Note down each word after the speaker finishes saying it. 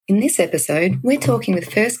In this episode, we're talking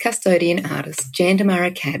with First Custodian artist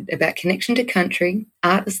Jandamara Cad about connection to country,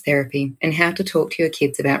 art as therapy, and how to talk to your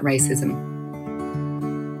kids about racism.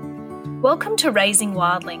 Welcome to Raising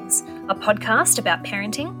Wildlings, a podcast about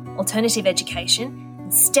parenting, alternative education,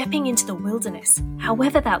 and stepping into the wilderness,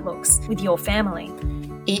 however that looks, with your family.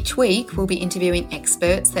 Each week, we'll be interviewing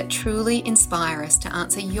experts that truly inspire us to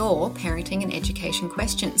answer your parenting and education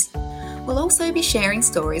questions. We'll also be sharing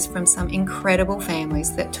stories from some incredible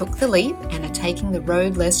families that took the leap and are taking the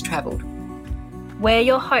road less travelled. We're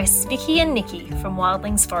your hosts, Vicky and Nikki from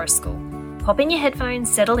Wildlings Forest School. Pop in your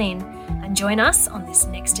headphones, settle in, and join us on this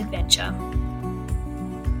next adventure.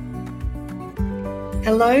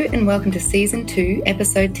 Hello and welcome to Season 2,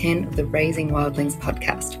 Episode 10 of the Raising Wildlings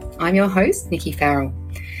podcast. I'm your host, Nikki Farrell.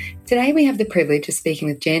 Today we have the privilege of speaking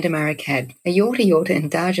with Jandamara Cad, a Yorta Yorta and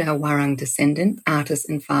Djarja Wurrung descendant, artist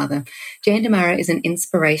and father. Jandamara is an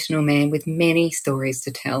inspirational man with many stories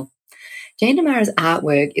to tell. Jandamara's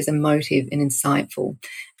artwork is emotive and insightful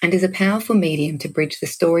and is a powerful medium to bridge the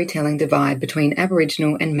storytelling divide between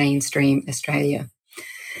Aboriginal and mainstream Australia.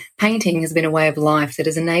 Painting has been a way of life that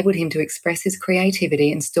has enabled him to express his creativity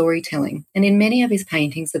and storytelling, and in many of his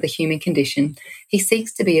paintings of the human condition, he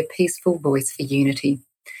seeks to be a peaceful voice for unity.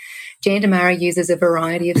 Jandamara uses a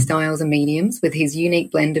variety of styles and mediums with his unique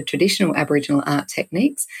blend of traditional Aboriginal art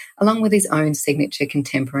techniques, along with his own signature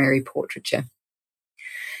contemporary portraiture.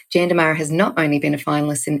 Jandamara has not only been a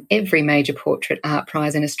finalist in every major portrait art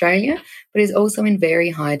prize in Australia, but is also in very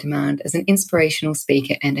high demand as an inspirational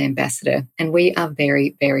speaker and ambassador, and we are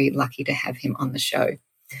very, very lucky to have him on the show.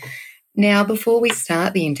 Now, before we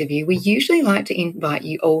start the interview, we usually like to invite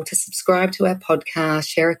you all to subscribe to our podcast,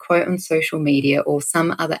 share a quote on social media, or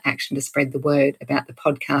some other action to spread the word about the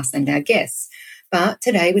podcast and our guests. But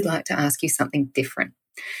today we'd like to ask you something different.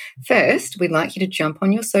 First, we'd like you to jump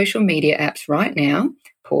on your social media apps right now,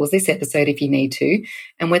 pause this episode if you need to,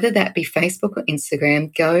 and whether that be Facebook or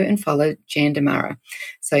Instagram, go and follow Jandamara.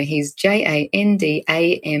 So he's Jandamara.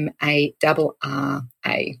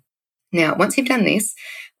 Now, once you've done this,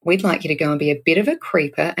 we'd like you to go and be a bit of a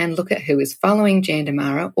creeper and look at who is following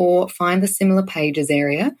Jandamara, or find the similar pages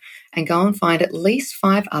area and go and find at least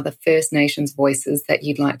 5 other First Nations voices that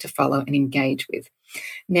you'd like to follow and engage with.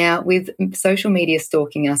 Now, with social media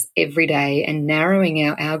stalking us every day and narrowing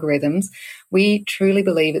our algorithms, we truly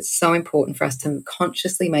believe it's so important for us to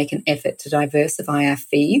consciously make an effort to diversify our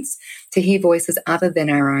feeds, to hear voices other than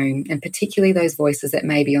our own, and particularly those voices that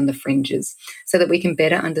may be on the fringes, so that we can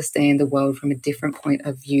better understand the world from a different point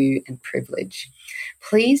of view and privilege.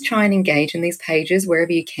 Please try and engage in these pages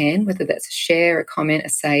wherever you can, whether that's a share, a comment, a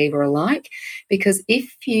save, or a like, because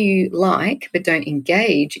if you like but don't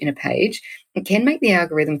engage in a page, it can make the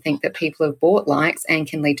algorithm think that people have bought likes and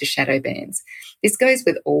can lead to shadow bans. This goes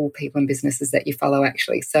with all people and businesses that you follow,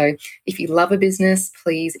 actually. So if you love a business,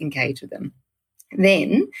 please engage with them.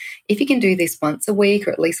 Then, if you can do this once a week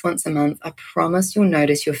or at least once a month, I promise you'll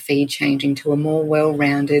notice your feed changing to a more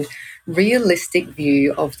well-rounded, realistic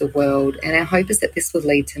view of the world. And our hope is that this will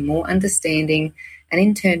lead to more understanding and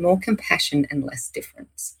in turn more compassion and less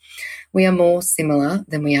difference. We are more similar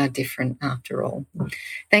than we are different after all.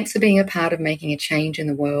 Thanks for being a part of making a change in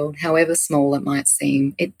the world, however small it might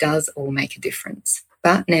seem. It does all make a difference.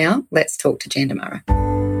 But now, let's talk to Jandamara.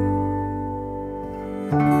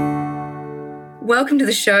 Welcome to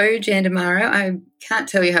the show, Jandamara. I can't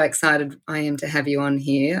tell you how excited I am to have you on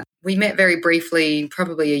here. We met very briefly,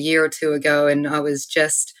 probably a year or two ago, and I was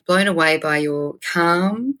just blown away by your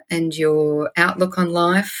calm and your outlook on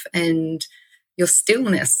life and your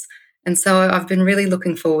stillness. And so I've been really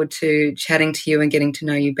looking forward to chatting to you and getting to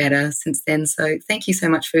know you better since then. So thank you so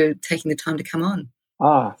much for taking the time to come on.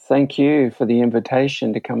 Thank you for the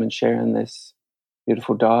invitation to come and share in this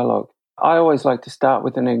beautiful dialogue. I always like to start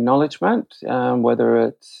with an acknowledgement, whether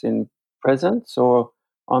it's in presence or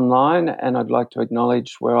online, and I'd like to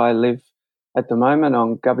acknowledge where I live at the moment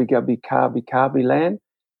on Gubbi Gubbi Kabi Kabi land.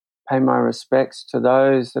 Pay my respects to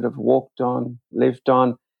those that have walked on, lived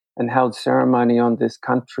on, and held ceremony on this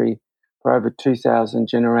country for over 2,000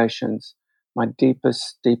 generations. My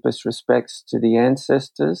deepest, deepest respects to the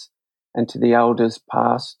ancestors and to the elders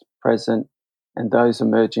past, present, and those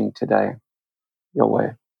emerging today. Your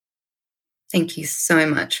way. Thank you so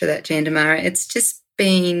much for that, Jandamara. It's just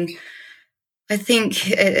been, I think,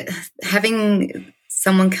 having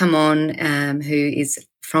someone come on who is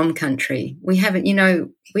from country. We haven't,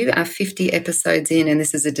 we are 50 episodes in, and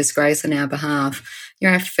this is a disgrace on our behalf.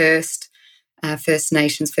 You're our first First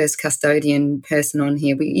Nations, first custodian person on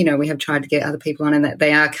here. We have tried to get other people on, and that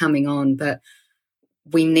they are coming on, but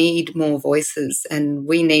we need more voices, and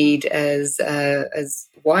we need as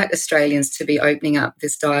white Australians to be opening up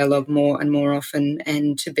this dialogue more and more often,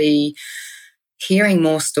 and to be hearing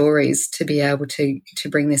more stories to be able to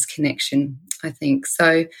bring this connection, I think.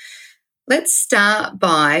 So let's start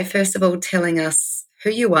by, first of all, telling us who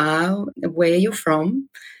you are, where you're from,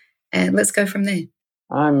 and let's go from there.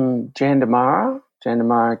 I'm Jandamara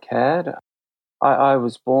Cad. I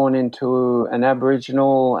was born into an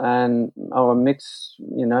Aboriginal and a mixed,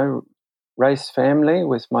 race family,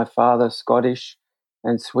 with my father Scottish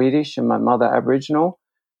and Swedish and my mother Aboriginal.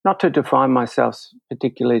 Not to define myself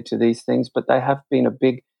particularly to these things, but they have been a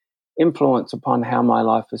big influence upon how my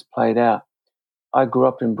life has played out. I grew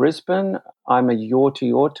up in Brisbane. I'm a Yorta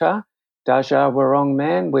Yorta, Daja Warong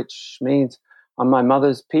man, which means I'm my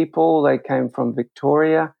mother's people. They came from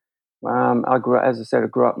Victoria. I grew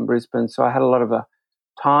up in Brisbane, so I had a lot of a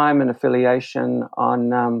time and affiliation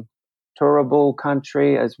on Turrbal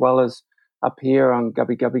country, as well as up here on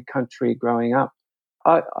Gubbi Gubbi country growing up.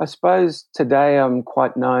 I suppose today I'm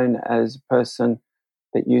quite known as a person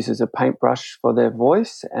that uses a paintbrush for their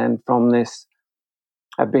voice, and from this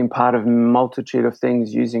I've been part of a multitude of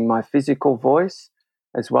things using my physical voice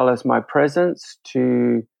as well as my presence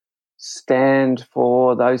to stand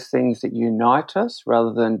for those things that unite us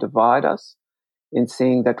rather than divide us, in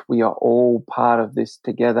seeing that we are all part of this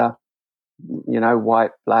together, white,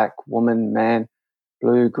 black, woman, man,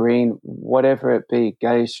 blue, green, whatever it be,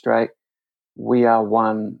 gay, straight, we are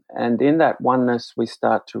one. And in that oneness, we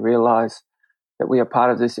start to realize that we are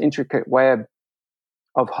part of this intricate web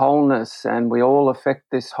of wholeness, and we all affect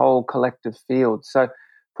this whole collective field. So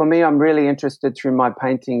for me, I'm really interested through my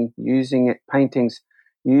paintings,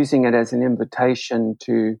 using it as an invitation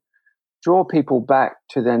to draw people back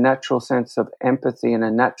to their natural sense of empathy and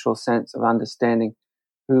a natural sense of understanding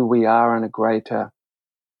who we are on a greater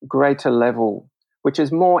level, which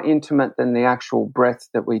is more intimate than the actual breath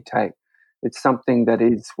that we take. It's something that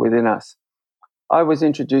is within us. I was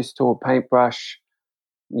introduced to a paintbrush,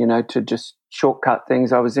 to just shortcut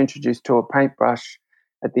things. I was introduced to a paintbrush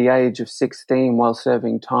at the age of 16 while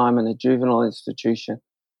serving time in a juvenile institution.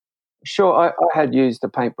 Sure, I had used a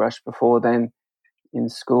paintbrush before then in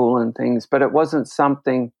school and things, but it wasn't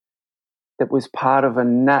something that was part of a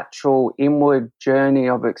natural inward journey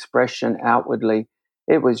of expression outwardly.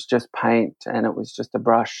 It was just paint, and it was just a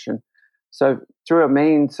brush. And so through a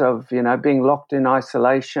means of, being locked in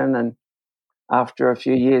isolation, and after a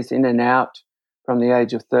few years in and out from the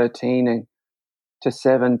age of 13 and to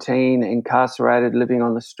 17, incarcerated, living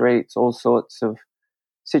on the streets, all sorts of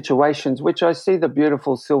situations, which I see the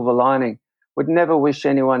beautiful silver lining. Would never wish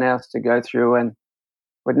anyone else to go through, and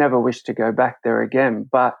would never wish to go back there again,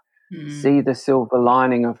 but see the silver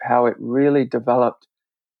lining of how it really developed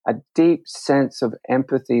a deep sense of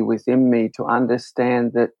empathy within me to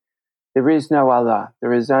understand that there is no other.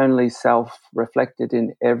 There is only self reflected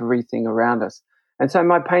in everything around us. And so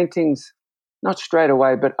my paintings, not straight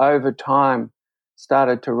away, but over time,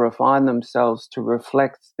 started to refine themselves to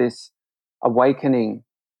reflect this awakening.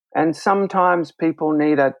 And sometimes people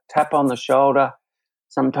need a tap on the shoulder.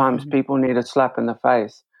 Sometimes people need a slap in the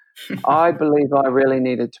face. I believe I really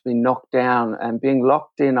needed to be knocked down, and being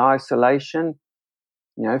locked in isolation,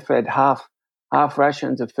 fed half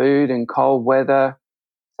rations of food in cold weather,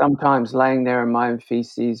 sometimes laying there in my own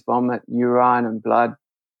feces, vomit, urine and blood.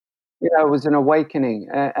 It was an awakening,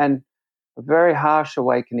 and a very harsh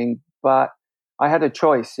awakening, but I had a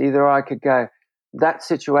choice. Either I could go, that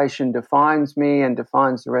situation defines me and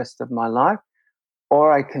defines the rest of my life,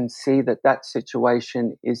 or I can see that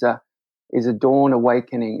situation is a dawn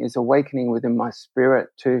awakening, is awakening within my spirit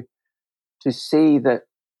to see that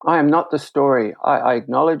I am not the story. I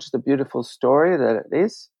acknowledge the beautiful story that it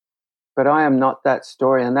is, but I am not that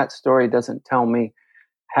story, and that story doesn't tell me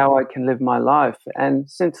how I can live my life. And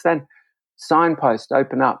since then, signposts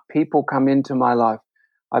open up, people come into my life.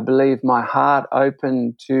 I believe my heart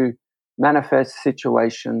opened to manifest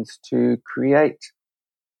situations, to create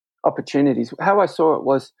opportunities. How I saw it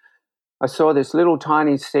was, I saw this little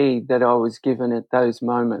tiny seed that I was given at those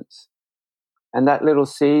moments. And that little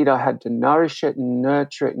seed, I had to nourish it and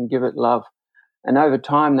nurture it and give it love. And over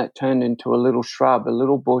time, that turned into a little shrub, a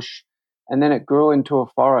little bush, and then it grew into a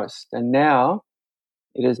forest. And now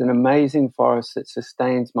it is an amazing forest that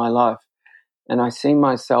sustains my life. And I see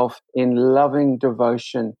myself in loving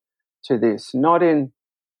devotion to this, not in,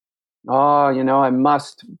 I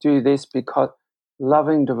must do this, because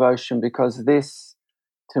loving devotion, because this,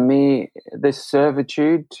 to me, this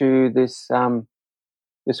servitude to this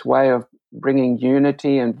way of bringing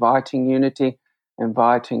unity, inviting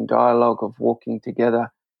dialogue, of walking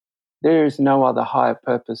together. There is no other higher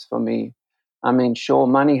purpose for me I mean, sure,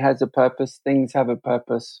 money has a purpose, things have a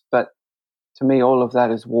purpose, but to me, all of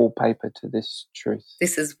that is wallpaper to this truth.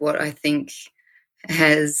 This is what I think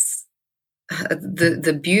has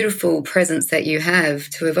the beautiful presence that you have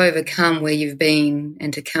to have overcome where you've been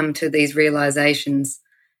and to come to these realizations,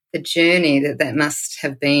 the journey that must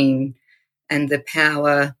have been, and the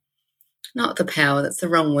power, not the power, that's the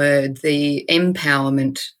wrong word, the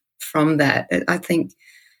empowerment from that. I think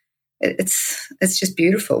it's just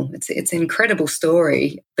beautiful. It's an incredible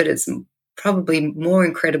story, but it's probably more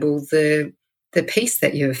incredible the peace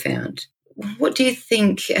that you have found. What do you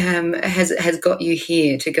think has got you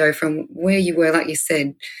here to go from where you were, like you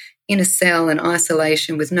said, in a cell in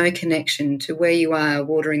isolation with no connection, to where you are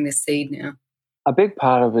watering this seed now? A big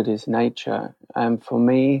part of it is nature. And for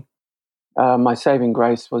me, my saving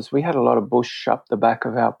grace was we had a lot of bush up the back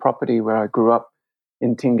of our property where I grew up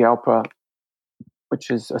in Tingalpa, which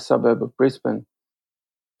is a suburb of Brisbane.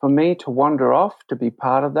 For me to wander off, to be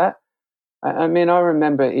part of that, I mean, I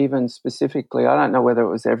remember even specifically, I don't know whether it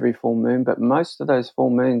was every full moon, but most of those full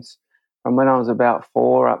moons from when I was about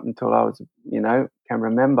 4 up until I was, can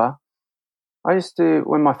remember, I used to,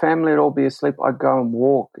 when my family would all be asleep, I'd go and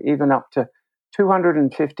walk even up to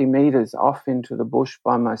 250 meters off into the bush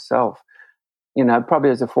by myself. Probably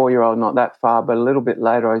as a 4-year-old, not that far, but a little bit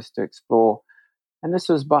later I used to explore. And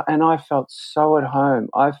and I felt so at home.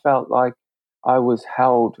 I felt like I was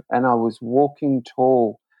held and I was walking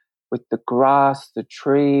tall with the grass, the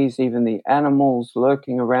trees, even the animals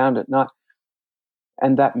lurking around at night.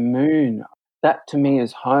 And that moon, that to me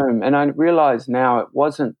is home. And I realize now it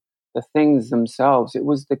wasn't the things themselves. It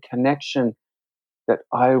was the connection that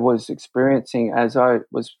I was experiencing as I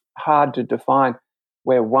was hard to define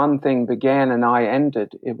where one thing began and I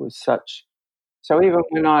ended. It was such. So even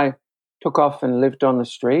when I took off and lived on the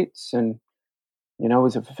streets and,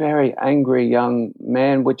 was a very angry young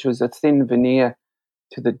man, which was a thin veneer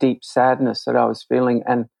to the deep sadness that I was feeling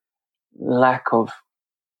and lack of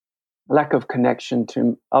connection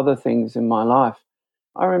to other things in my life.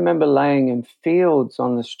 I remember laying in fields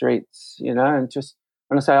on the streets, and just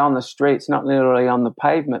when I say on the streets, not literally on the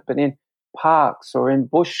pavement, but in parks or in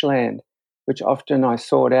bushland, which often I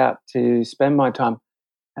sought out to spend my time.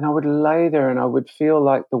 And I would lay there and I would feel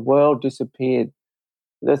like the world disappeared.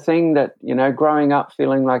 The thing that, growing up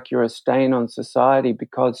feeling like you're a stain on society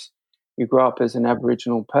because you grew up as an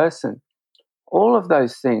Aboriginal person, all of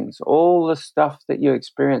those things, all the stuff that you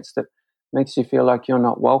experience that makes you feel like you're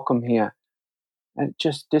not welcome here, and it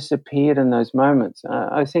just disappeared in those moments.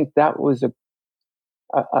 I think that was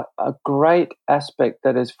a great aspect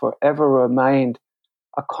that has forever remained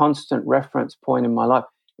a constant reference point in my life.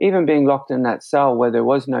 Even being locked in that cell where there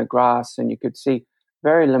was no grass and you could see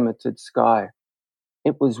very limited sky,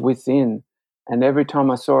 it was within. And every time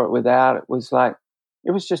I saw it without, it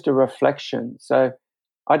was just a reflection. So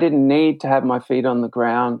I didn't need to have my feet on the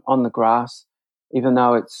ground, on the grass, even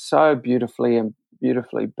though it's so beautifully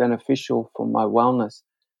beneficial for my wellness.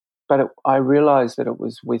 But I realized that it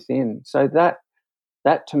was within. So that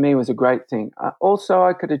to me was a great thing. Also,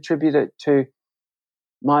 I could attribute it to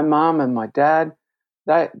my mom and my dad.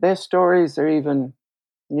 Their stories are even,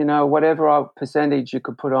 whatever percentage you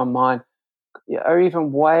could put on mine, are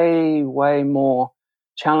even way, way more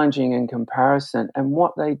challenging in comparison. And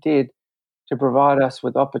what they did to provide us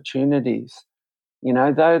with opportunities,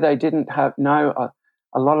 though they didn't know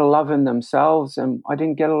a lot of love in themselves, and I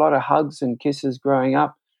didn't get a lot of hugs and kisses growing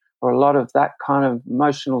up or a lot of that kind of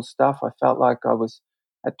emotional stuff. I felt like I was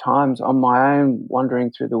at times on my own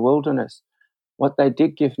wandering through the wilderness. What they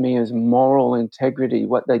did give me is moral integrity.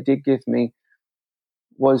 What they did give me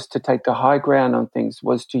was to take the high ground on things,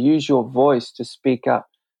 was to use your voice to speak up,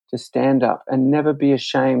 to stand up, and never be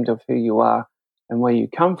ashamed of who you are and where you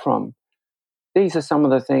come from. These are some of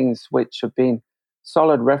the things which have been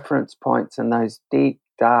solid reference points in those deep,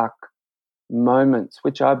 dark moments,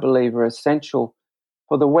 which I believe are essential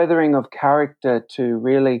for the weathering of character to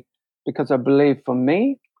really, because I believe for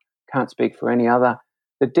me, can't speak for any other,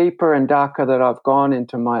 the deeper and darker that I've gone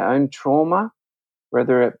into my own trauma,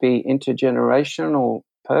 whether it be intergenerational or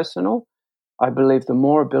personal, I believe the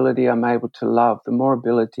more ability I'm able to love, the more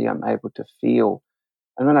ability I'm able to feel.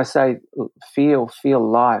 And when I say feel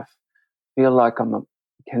life, feel like I'm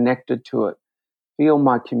connected to it, feel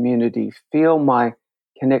my community, feel my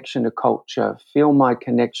connection to culture, feel my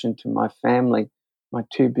connection to my family, my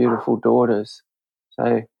 2 beautiful daughters.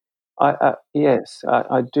 So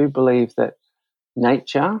I do believe that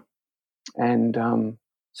nature and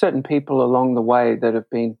certain people along the way that have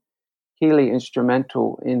been hugely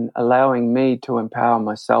instrumental in allowing me to empower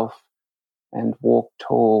myself and walk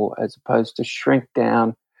tall as opposed to shrink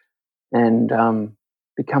down and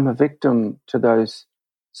become a victim to those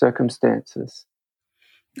circumstances.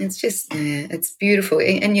 It's just, it's beautiful.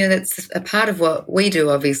 And, that's a part of what we do,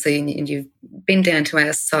 obviously. And you've been down to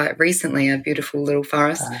our site recently, our beautiful little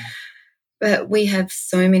forest. But we have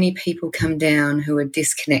so many people come down who are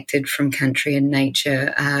disconnected from country and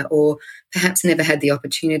nature, or perhaps never had the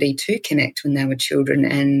opportunity to connect when they were children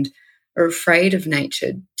and are afraid of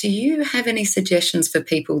nature. Do you have any suggestions for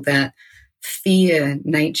people that fear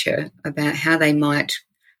nature about how they might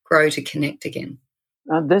grow to connect again?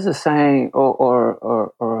 There's a saying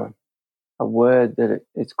or a word that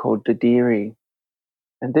it's called Didiri,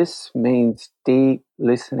 and this means deep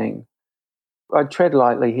listening. I tread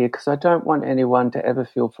lightly here because I don't want anyone to ever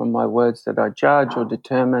feel from my words that I judge or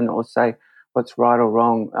determine or say what's right or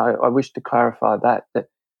wrong. I wish to clarify that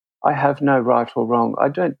I have no right or wrong.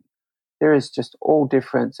 There is just all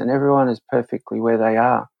difference and everyone is perfectly where they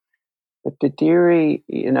are. But Didiri,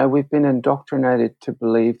 we've been indoctrinated to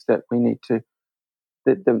believe that we need to,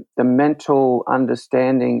 that the mental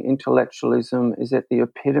understanding, intellectualism is at the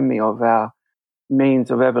epitome of our means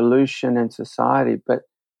of evolution and society. But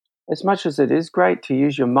as much as it is great to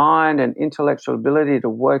use your mind and intellectual ability to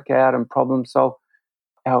work out and problem solve,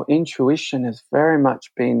 our intuition has very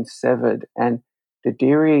much been severed. And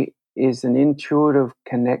Didiri is an intuitive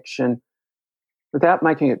connection without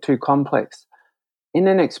making it too complex. In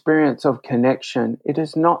an experience of connection, it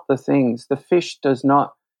is not the things. The fish does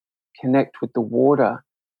not connect with the water.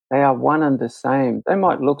 They are one and the same. They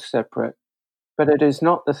might look separate, but it is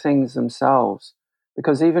not the things themselves.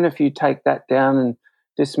 Because even if you take that down and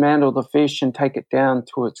dismantle the fish and take it down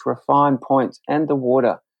to its refined points and the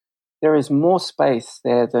water, there is more space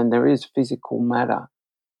there than there is physical matter.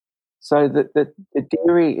 So the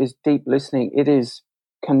Didiri is deep listening. It is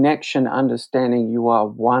connection, understanding you are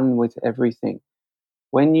one with everything.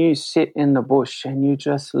 When you sit in the bush and you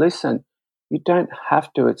just listen, you don't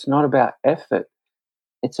have to. It's not about effort.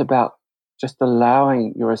 It's about just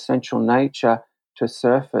allowing your essential nature to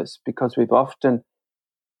surface, because we've often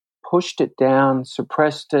pushed it down,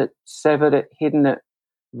 suppressed it, severed it, hidden it,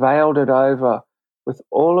 veiled it over with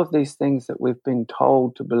all of these things that we've been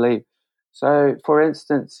told to believe. So, for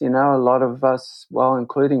instance, a lot of us, well,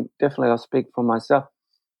 including definitely I'll speak for myself,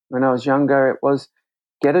 when I was younger, it was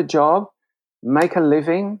get a job, make a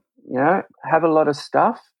living, have a lot of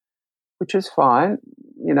stuff, which is fine,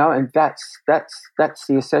 and that's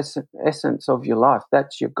the essence of your life.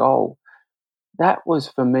 That's your goal. That was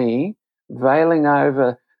for me, veiling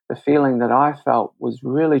over the feeling that I felt was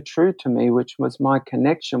really true to me, which was my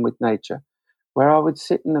connection with nature, where I would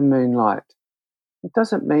sit in the moonlight. It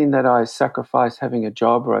doesn't mean that I sacrifice having a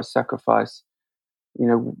job or I sacrifice,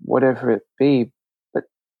 whatever it be, but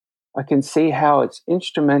I can see how it's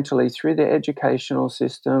instrumentally through the educational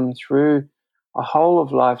system, through a whole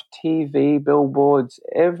of life, TV, billboards,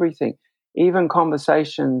 everything, even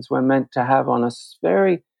conversations we're meant to have on a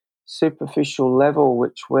very superficial level,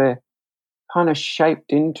 which we're kind of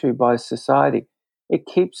shaped into by society. It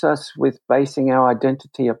keeps us with basing our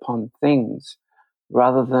identity upon things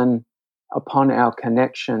rather than upon our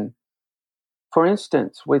connection. For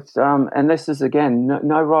instance, with, and this is again,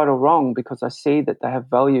 no right or wrong, because I see that they have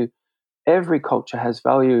value. Every culture has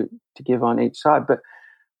value to give on each side. But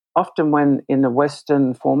often when in the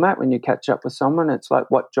Western format, when you catch up with someone, it's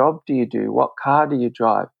like, what job do you do? What car do you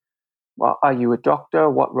drive? Well, are you a doctor?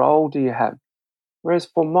 What role do you have? Whereas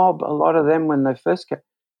for mob, a lot of them, when they first get,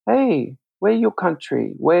 hey, where your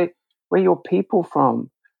country? Where your people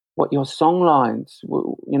from? What your song lines?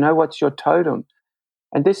 What's your totem?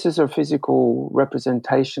 And this is a physical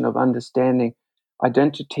representation of understanding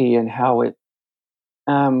identity and how it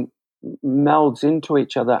melds into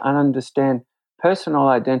each other, and understand personal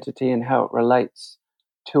identity and how it relates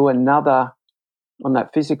to another on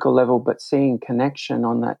that physical level, but seeing connection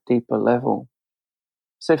on that deeper level.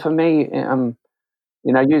 So for me,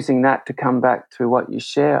 using that to come back to what you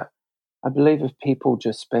share, I believe if people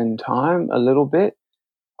just spend time a little bit,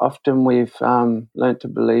 often we've learned to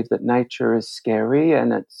believe that nature is scary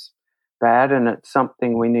and it's bad and it's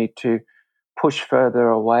something we need to push further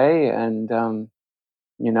away and,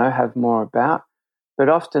 have more about. But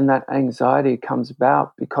often that anxiety comes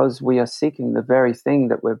about because we are seeking the very thing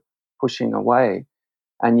that we're pushing away.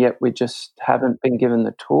 And yet we just haven't been given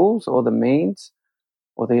the tools or the means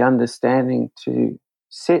or the understanding to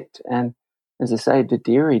sit and, as I say,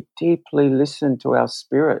 Didiri, deeply listen to our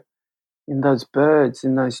spirit in those birds,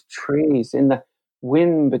 in those trees, in the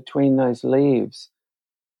wind between those leaves.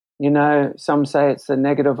 Some say it's the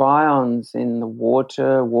negative ions in the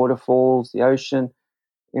water, waterfalls, the ocean,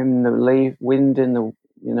 in the leaf, wind in the,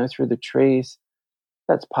 through the trees.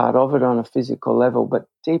 That's part of it on a physical level. But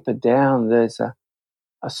deeper down, there's a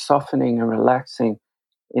a softening and relaxing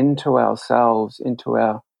into ourselves, into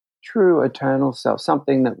our true eternal self,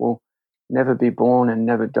 something that will never be born and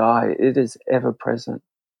never die. It is ever present.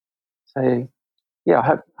 So,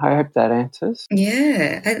 yeah, I hope that answers.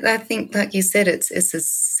 Yeah, I think, like you said, it's as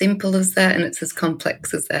simple as that, and it's as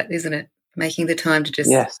complex as that, isn't it? Making the time to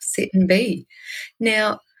just sit and be.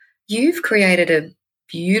 Now, you've created a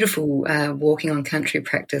beautiful walking on country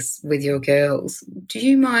practice with your girls. Do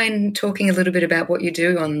you mind talking a little bit about what you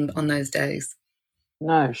do on those days?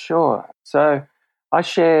 No, sure. So I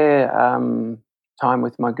share time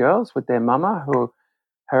with my girls, with their mama, who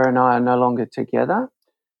her and I are no longer together.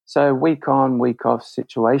 So week on, week off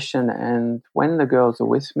situation. And when the girls are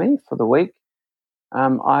with me for the week,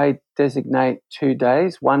 I designate 2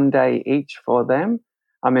 days, 1 day each for them.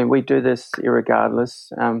 I mean, we do this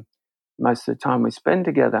irregardless. Most of the time we spend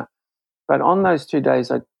together. But on those 2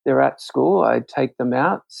 days, they're at school. I take them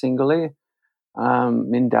out singly.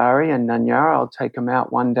 Mindari and Nanyara, I'll take them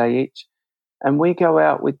out 1 day each. And we go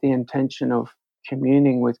out with the intention of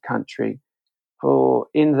communing with country. For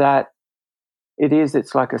in that,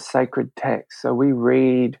 it's like a sacred text. So we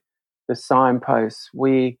read the signposts.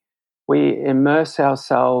 We immerse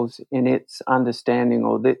ourselves in its understanding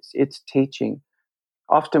or its teaching.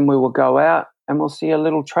 Often we will go out and we'll see a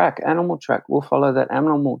little track, animal track. We'll follow that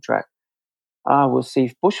animal track. We'll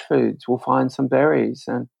see bush foods. We'll find some berries.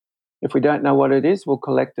 And if we don't know what it is, we'll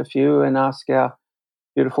collect a few and ask our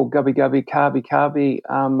beautiful gubby carby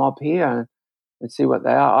mob here and see what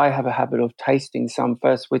they are. I have a habit of tasting some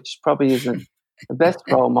first, which probably isn't the best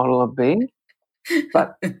role model of being.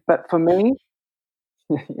 But for me,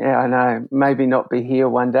 yeah, I know, maybe not be here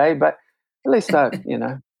one day, but at least I,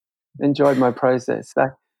 enjoyed my process. So,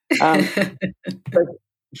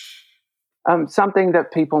 something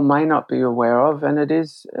that people may not be aware of, and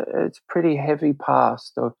it's pretty heavy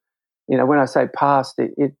past. Or, when I say past,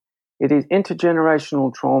 it is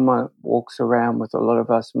intergenerational trauma walks around with a lot of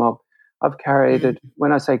us mob. I've carried it.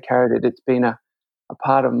 When I say carried it, it's been a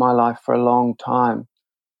part of my life for a long time.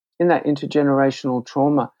 In that intergenerational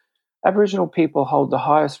trauma, Aboriginal people hold the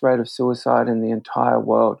highest rate of suicide in the entire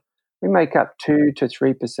world. We make up 2 to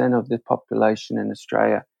 3% of the population in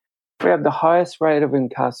Australia. We have the highest rate of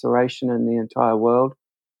incarceration in the entire world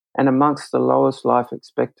and amongst the lowest life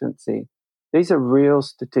expectancy. These are real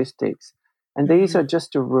statistics. And these are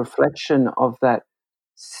just a reflection of that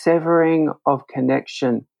severing of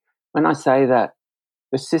connection. When I say that,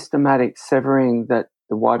 the systematic severing that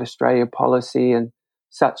the White Australia policy and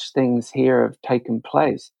such things here have taken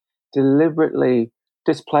place, deliberately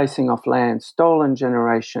displacing off land, stolen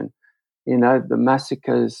generation, the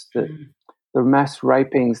massacres, the mass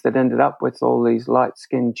rapings that ended up with all these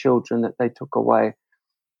light-skinned children that they took away.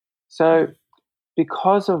 So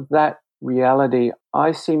because of that reality,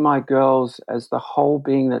 I see my girls as the whole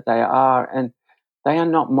being that they are, and they are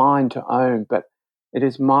not mine to own, but it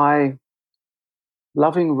is my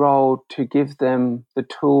loving role to give them the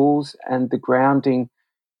tools and the grounding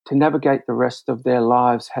to navigate the rest of their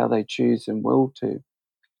lives how they choose and will to.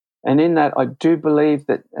 And in that, I do believe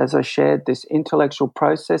that, as I shared, this intellectual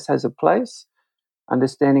process has a place,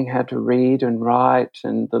 understanding how to read and write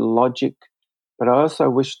and the logic, but I also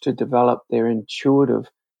wish to develop their intuitive,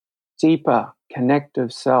 deeper,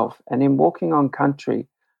 connective self. And in walking on country,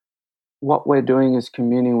 what we're doing is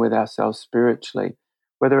communing with ourselves spiritually,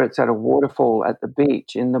 whether it's at a waterfall, at the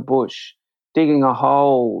beach, in the bush, digging a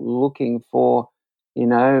hole, looking for,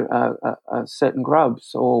 certain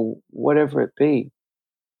grubs or whatever it be.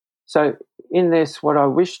 So in this, what I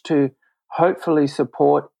wish to hopefully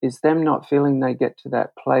support is them not feeling they get to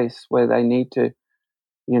that place where they need to,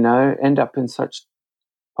 end up in such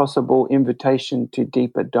possible invitation to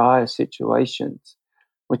deeper, dire situations,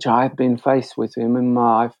 which I've been faced with in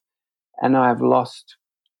my life. And I've lost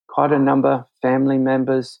quite a number, family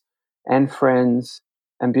members and friends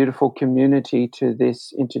and beautiful community to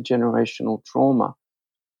this intergenerational trauma.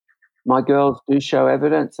 My girls do show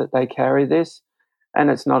evidence that they carry this, and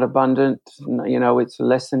it's not abundant. It's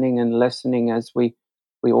lessening and lessening as we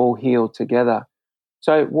all heal together.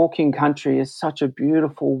 So walking country is such a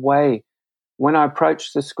beautiful way. When I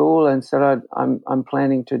approached the school and said I'm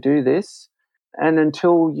planning to do this, and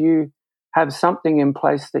until you have something in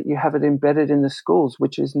place that you have it embedded in the schools,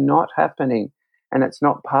 which is not happening and it's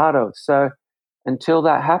not part of. So until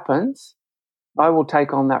that happens, I will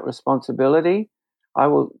take on that responsibility. I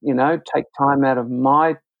will, take time out of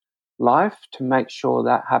my life to make sure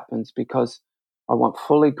that happens, because I want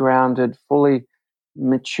fully grounded, fully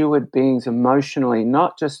matured beings emotionally,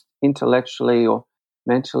 not just intellectually or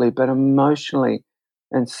mentally, but emotionally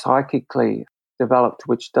and psychically developed,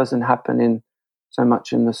 which doesn't happen in so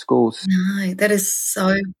much in the schools. No, that is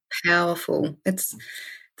so powerful. It's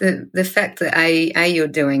the fact that A, you're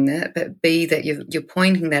doing that, but B, that you're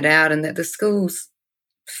pointing that out, and that the schools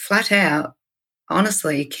flat out,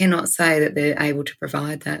 honestly, cannot say that they're able to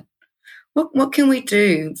provide that. What can we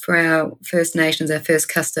do for our First Nations, our first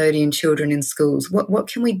custodian children in schools? What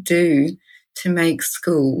can we do to make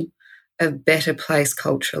school a better place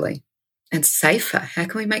culturally and safer? How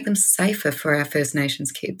can we make them safer for our First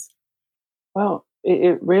Nations kids? Well,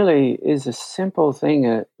 it really is a simple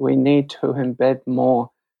thing. We need to embed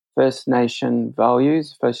more First Nation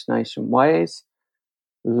values, First Nation ways,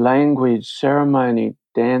 language, ceremony,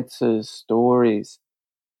 dances, stories.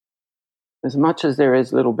 As much as there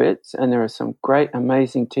is little bits, and there are some great,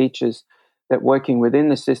 amazing teachers that working within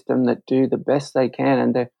the system that do the best they can,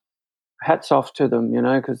 and their hats off to them,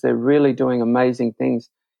 because they're really doing amazing things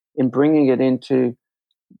in bringing it into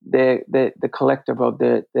the collective of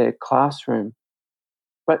their classroom.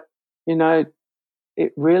 But,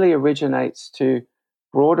 it really originates to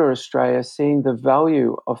broader Australia seeing the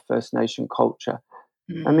value of First Nation culture.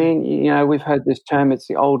 Mm. I mean, we've heard this term, it's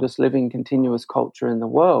the oldest living continuous culture in the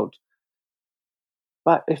world.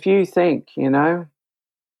 But if you think,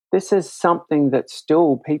 this is something that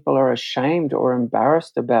still people are ashamed or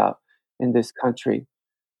embarrassed about in this country.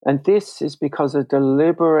 And this is because of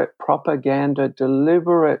deliberate propaganda,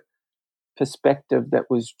 deliberate perspective that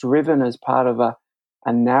was driven as part of a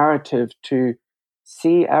narrative to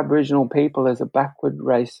see Aboriginal people as a backward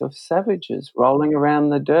race of savages rolling around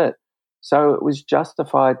the dirt. So it was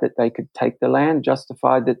justified that they could take the land,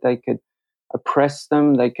 justified that they could oppress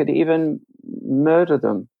them, they could even murder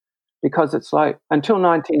them. Because it's like, until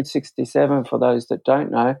 1967, for those that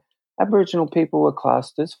don't know, Aboriginal people were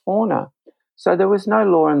classed as fauna. So there was no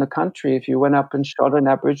law in the country. If you went up and shot an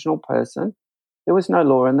Aboriginal person, there was no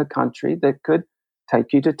law in the country that could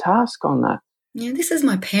take you to task on that. Yeah, this is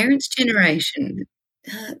my parents' generation.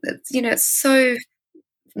 It's so...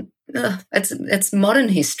 it's modern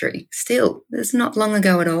history still. It's not long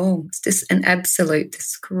ago at all. It's just an absolute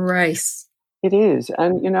disgrace. It is.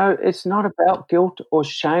 And, it's not about guilt or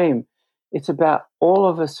shame. It's about all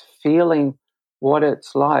of us feeling what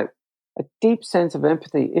it's like, a deep sense of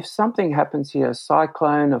empathy. If something happens here, a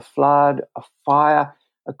cyclone, a flood, a fire,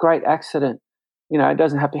 a great accident, it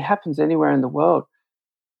doesn't happen, it happens anywhere in the world.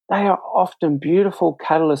 They are often beautiful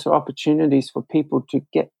catalysts or opportunities for people to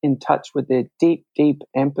get in touch with their deep, deep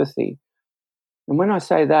empathy. And when I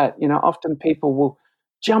say that, often people will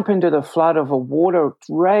jump into the flood of a water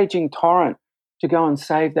raging torrent to go and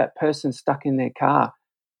save that person stuck in their car.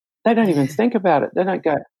 They don't even think about it. They don't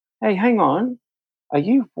go, hey, hang on, are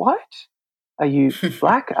you white? Are you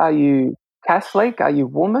black? Are you Catholic? Are you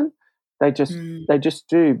woman? They just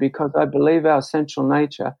do, because I believe our central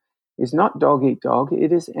nature is not dog eat dog,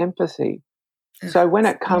 it is empathy. So when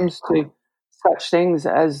it comes to such things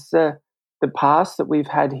as the past that we've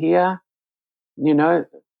had here,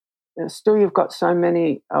 still you've got so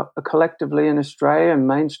many collectively in Australia and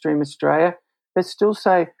mainstream Australia that still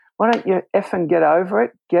say, why don't you effing get over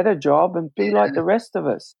it, get a job and be like the rest of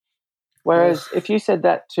us? Whereas if you said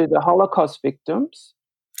that to the Holocaust victims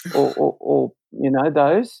or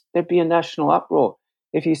those, there'd be a national uproar.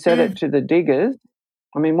 If you said it to the diggers,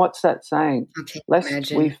 I mean, what's that saying?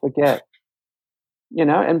 Lest we forget.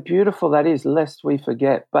 And beautiful that is, lest we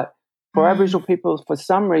forget. But for Aboriginal people, for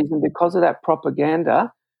some reason, because of that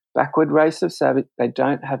propaganda, backward race of savage, they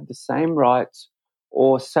don't have the same rights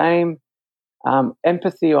or same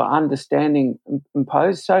empathy or understanding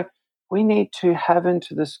imposed. So we need to have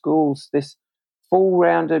into the schools this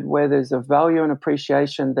full-rounded, where there's a value and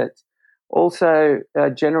appreciation that's also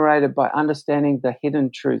generated by understanding the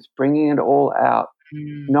hidden truth, bringing it all out,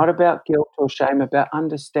 not about guilt or shame, about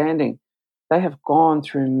understanding. They have gone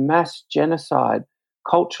through mass genocide,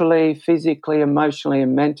 culturally, physically, emotionally,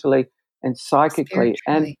 and mentally, and psychically,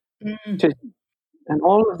 and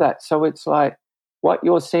all of that. So it's like what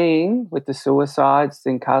you're seeing with the suicides,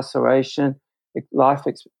 the incarceration,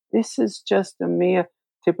 this is just a mere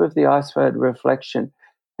tip of the iceberg reflection.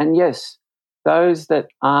 And yes, those that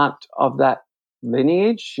aren't of that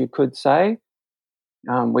lineage, you could say,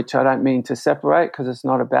 which I don't mean to separate because it's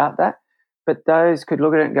not about that, but those could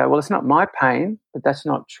look at it and go, well, it's not my pain, but that's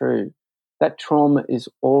not true. That trauma is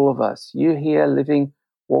all of us. You here living,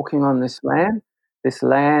 walking on this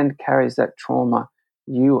land carries that trauma.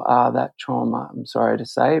 You are that trauma, I'm sorry to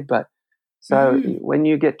say. But so when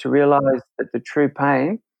you get to realize that the true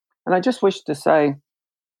pain, and I just wish to say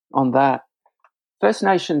on that, First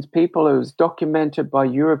Nations people, it was documented by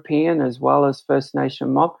European as well as First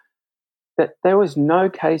Nation mob, that there was no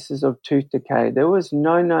cases of tooth decay. There was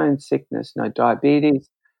no known sickness, no diabetes,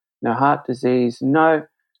 no heart disease, no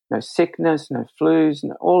sickness, no flus,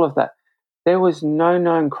 no, all of that. There was no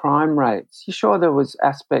known crime rates. Sure, there was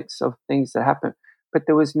aspects of things that happened, but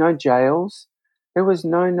there was no jails. There was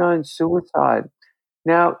no known suicide.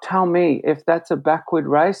 Now, tell me, if that's a backward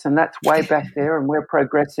race and that's way back there and we're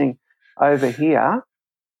progressing over here,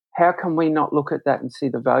 how can we not look at that and see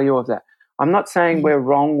the value of that? I'm not saying we're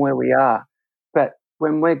wrong where we are, but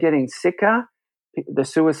when we're getting sicker, the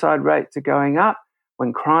suicide rates are going up,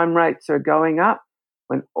 when crime rates are going up,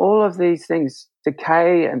 when all of these things,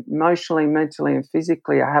 decay emotionally, mentally, and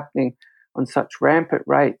physically are happening on such rampant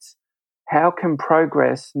rates, how can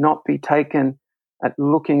progress not be taken at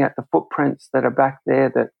looking at the footprints that are back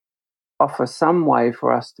there that offer some way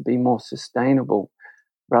for us to be more sustainable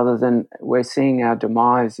rather than we're seeing our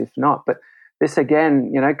demise if not? But this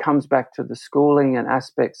again, comes back to the schooling and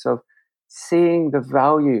aspects of seeing the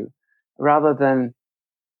value rather than,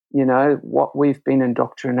 what we've been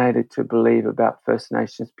indoctrinated to believe about First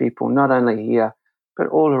Nations people, not only here, but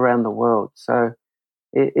all around the world. So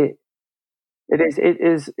it's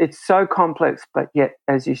so complex, but yet,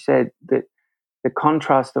 as you said, that the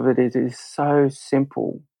contrast of it is so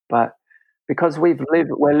simple. But because we're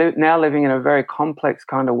now living in a very complex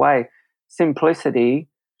kind of way, simplicity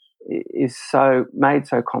is made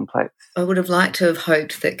so complex. I would have liked to have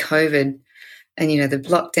hoped that COVID and, the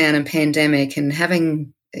lockdown and pandemic and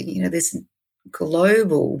having, this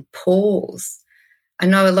global pause. I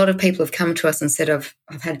know a lot of people have come to us and said, I've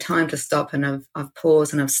had time to stop and I've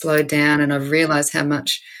paused and I've slowed down and I've realised how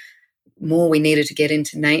much more we needed to get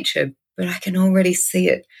into nature. But I can already see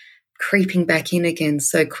it creeping back in again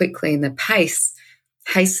so quickly and the pace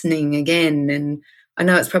hastening again. And I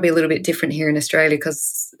know it's probably a little bit different here in Australia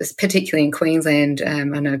because particularly in Queensland, I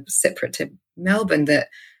know separate to Melbourne, that,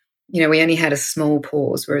 we only had a small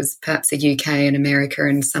pause, whereas perhaps the UK and America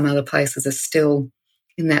and some other places are still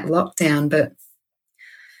in that lockdown. But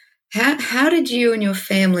how did you and your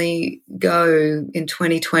family go in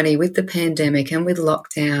 2020 with the pandemic and with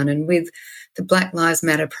lockdown and with the Black Lives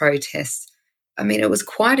Matter protests? I mean, it was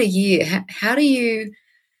quite a year. How do you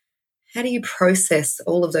process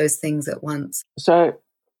all of those things at once? So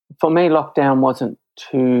for me, lockdown wasn't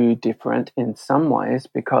too different in some ways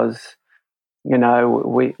because,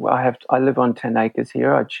 I live on 10 acres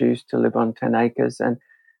here. I choose to live on 10 acres and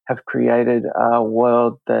have created a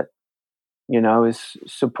world that, is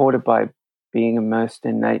supported by being immersed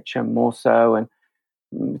in nature more so. And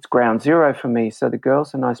it's ground zero for me. So the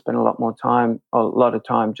girls and I spent a lot of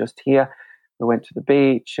time just here. We went to the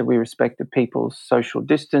beach. We respected people's social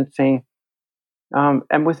distancing.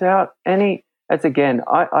 And without any, as again,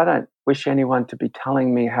 I don't wish anyone to be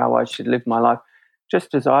telling me how I should live my life,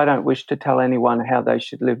 just as I don't wish to tell anyone how they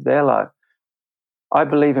should live their life. I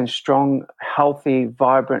believe in strong, healthy,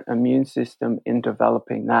 vibrant immune system in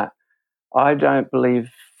developing that. I don't believe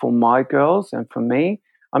for my girls and for me,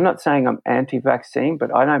 I'm not saying I'm anti-vaccine,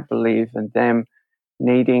 but I don't believe in them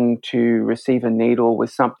needing to receive a needle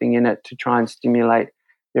with something in it to try and stimulate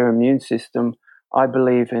their immune system. I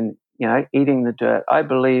believe in, eating the dirt. I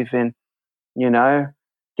believe in,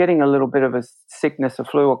 getting a little bit of a sickness, a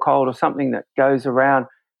flu or cold or something that goes around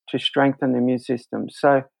to strengthen the immune system.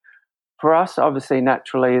 So for us, obviously,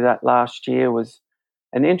 naturally, that last year was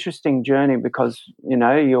an interesting journey because,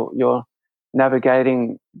 you're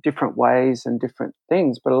navigating different ways and different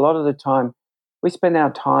things. But a lot of the time, we spend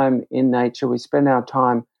our time in nature. We spend our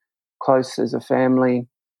time close as a family.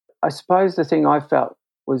 I suppose the thing I felt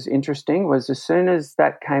was interesting was as soon as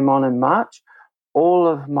that came on in March, all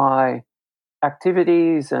of my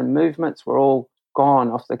activities and movements were all gone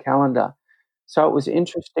off the calendar. So it was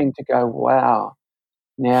interesting to go, wow,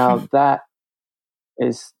 now that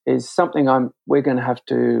is something we're going to have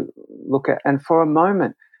to look at. And for a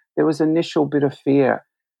moment, there was initial bit of fear.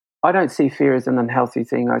 I don't see fear as an unhealthy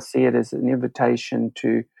thing. I see it as an invitation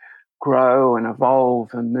to grow and evolve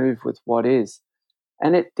and move with what is.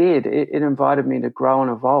 And it did. It invited me to grow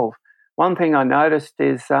and evolve. One thing I noticed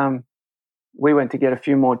is we went to get a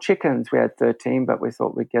few more chickens. We had 13, but we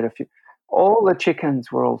thought we'd get a few. All the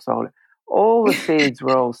chickens were all sold. All the seeds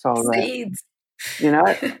were all sold out. Seeds.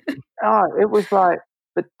 It was like,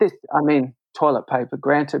 but this, toilet paper,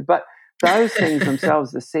 granted, but those things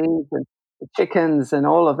themselves, the seeds and the chickens and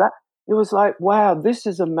all of that, it was like, wow, this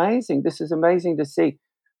is amazing. This is amazing to see.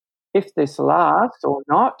 If this lasts or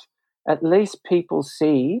not, at least people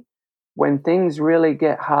see when things really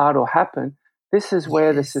get hard or happen, this is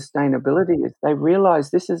where the sustainability is. They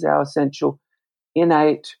realize this is our essential,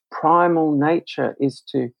 innate, primal nature is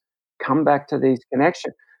to come back to these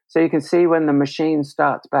connections. So you can see when the machine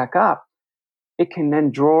starts back up, it can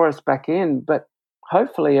then draw us back in. But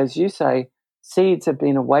hopefully, as you say, seeds have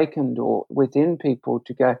been awakened or within people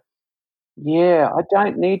to go, yeah, I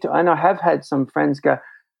don't need to. And I have had some friends go,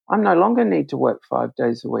 I no longer need to work 5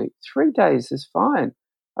 days a week. 3 days is fine.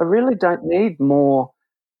 I really don't need more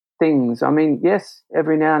things. I mean, yes,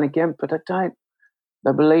 every now and again, but I don't.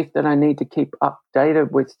 The belief that I need to keep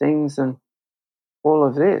updated with things and all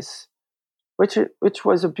of this, which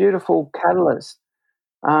was a beautiful catalyst,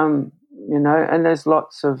 and there's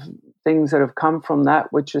lots of things that have come from that,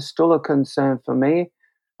 which is still a concern for me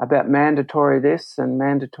about mandatory this and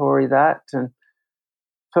mandatory that. And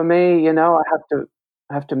for me, I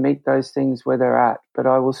have to meet those things where they're at, but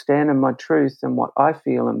I will stand in my truth and what I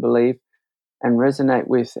feel and believe and resonate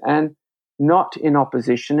with, and not in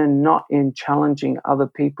opposition and not in challenging other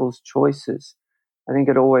people's choices. I think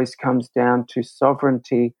it always comes down to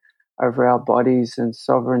sovereignty over our bodies and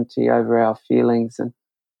sovereignty over our feelings and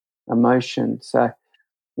emotions. So,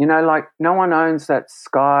 like no one owns that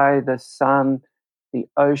sky, the sun, the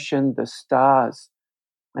ocean, the stars.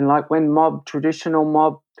 And like when traditional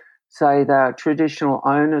mob say they're traditional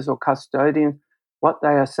owners or custodians, what they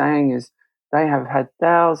are saying is they have had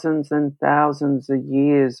thousands and thousands of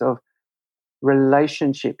years of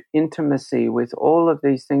relationship, intimacy with all of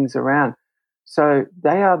these things around. So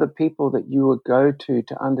they are the people that you would go to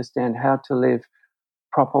understand how to live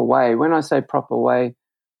proper way. When I say proper way,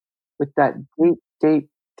 with that deep, deep,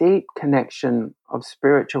 deep connection of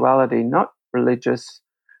spirituality, not religious,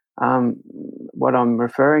 what I'm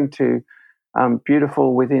referring to,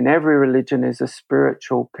 beautiful within every religion is a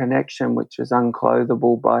spiritual connection which is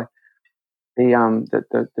unclothable by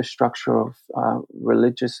the structure of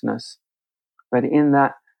religiousness. But in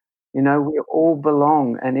that, we all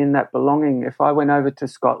belong, and in that belonging, if I went over to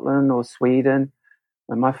Scotland or Sweden,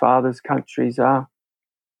 where my father's countries are,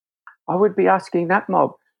 I would be asking that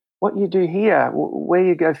mob, what you do here, where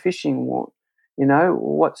you go fishing,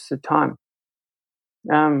 what's the time?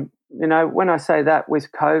 When I say that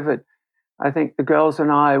with COVID, I think the girls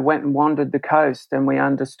and I went and wandered the coast and we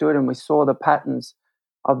understood and we saw the patterns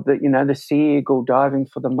of the sea eagle diving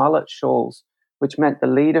for the mullet shawls, which meant the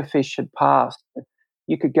leader fish had passed.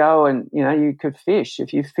 You could go and, you could fish.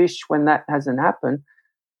 If you fish when that hasn't happened,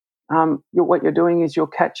 what you're doing is you're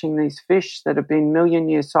catching these fish that have been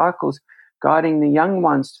million-year cycles, guiding the young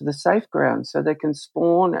ones to the safe ground so they can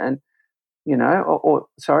spawn and,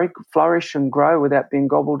 flourish and grow without being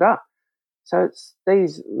gobbled up. So it's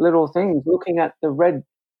these little things, looking at the red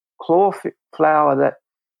claw flower that,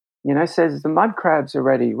 says the mud crabs are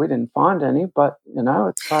ready. We didn't find any, but,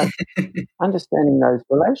 it's like understanding those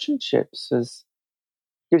relationships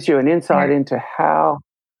gives you an insight into how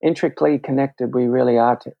intricately connected we really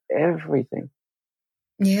are to everything.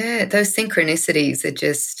 Yeah, those synchronicities are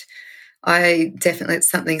just, it's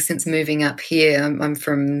something since moving up here. I'm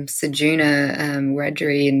from Ceduna,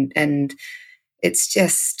 Wiradjuri, and it's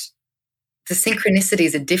just, the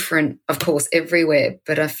synchronicities are different, of course, everywhere,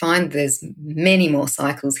 but I find there's many more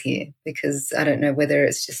cycles here because I don't know whether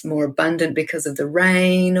it's just more abundant because of the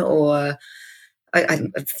rain, or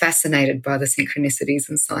I'm fascinated by the synchronicities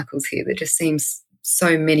and cycles here. There just seems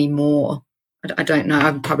so many more. I don't know.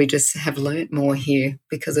 I probably just have learnt more here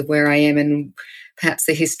because of where I am, and perhaps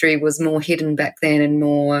the history was more hidden back then and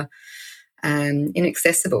more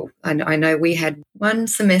inaccessible. I know we had one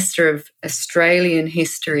semester of Australian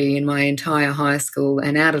history in my entire high school,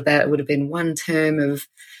 and out of that it would have been one term of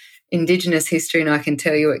Indigenous history, and I can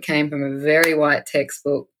tell you it came from a very white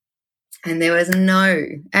textbook. And there was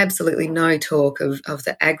absolutely no talk of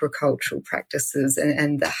the agricultural practices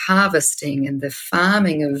and the harvesting and the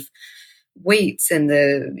farming of wheats and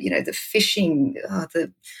the fishing,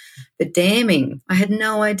 the damming. I had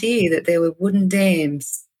no idea that there were wooden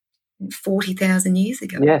dams 40,000 years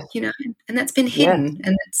ago. Yes. And that's been hidden. Yes.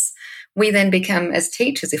 And we then become, as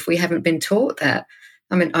teachers, if we haven't been taught that.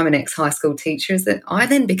 I'm an ex-high school teacher, is that I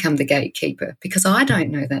then become the gatekeeper because I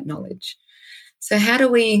don't know that knowledge. So how do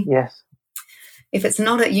we? Yes. If it's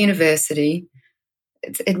not at university,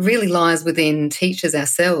 it really lies within teachers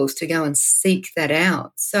ourselves to go and seek that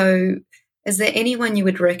out. So is there anyone you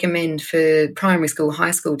would recommend for primary school,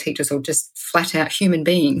 high school teachers, or just flat out human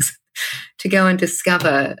beings to go and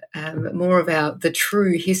discover more about the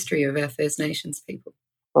true history of our First Nations people?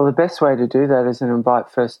 Well, the best way to do that is to invite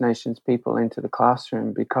First Nations people into the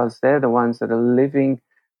classroom, because they're the ones that are living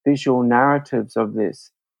visual narratives of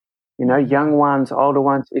this. Young ones, older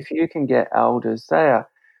ones, if you can get elders, they are,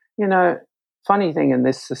 funny thing in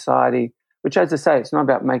this society, which, as I say, it's not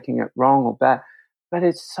about making it wrong or bad, but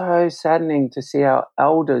it's so saddening to see our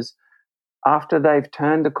elders, after they've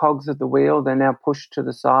turned the cogs of the wheel, they're now pushed to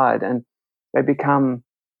the side and they become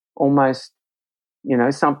almost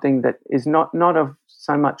something that is not of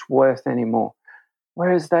so much worth anymore.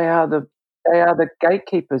 Whereas they are the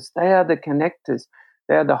gatekeepers, they are the connectors,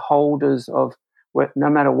 they are the holders of no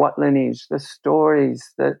matter what lineage, the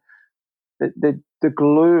stories, the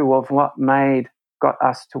glue of what got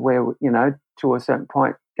us to where, to a certain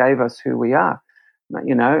point, gave us who we are,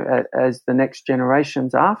 as the next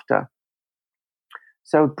generations after.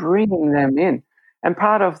 So bringing them in, and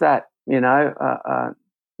part of that,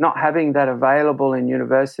 not having that available in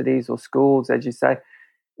universities or schools, as you say,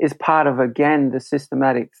 is part of, again, the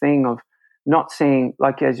systematic thing of not seeing,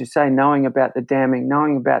 like as you say, knowing about the damming,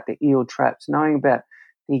 knowing about the eel traps, knowing about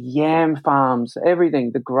the yam farms,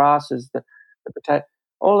 everything, the grasses, the potato,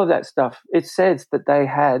 all of that stuff. It says that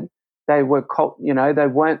they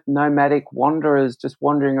weren't nomadic wanderers just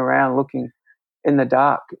wandering around looking in the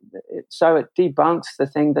dark. So it debunks the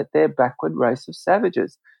thing that they're backward race of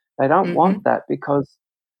savages. They don't want that, because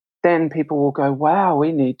then people will go, wow,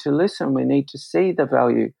 we need to listen, we need to see the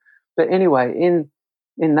value. But anyway,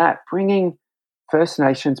 in that, bringing First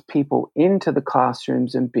Nations people into the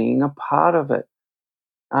classrooms and being a part of it,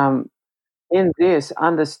 in this,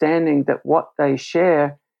 understanding that what they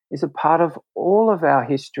share is a part of all of our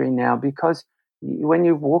history now, because when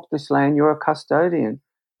you walk this land, you're a custodian.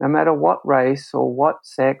 No matter what race or what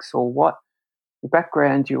sex or what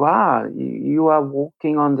background you are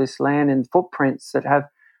walking on this land in footprints that have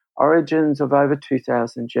origins of over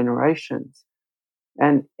 2,000 generations.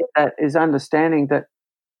 And that is understanding that,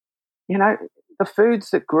 the foods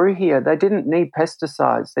that grew here, they didn't need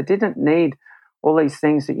pesticides. They didn't need all these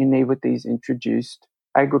things that you need with these introduced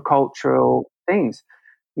agricultural things.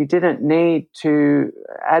 You didn't need to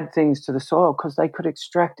add things to the soil, because they could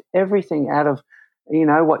extract everything out of,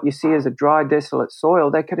 what you see as a dry, desolate soil.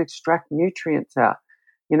 They could extract nutrients out.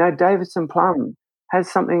 Davidson plum has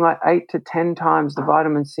something like 8 to 10 times the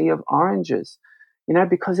vitamin C of oranges,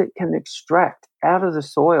 because it can extract out of the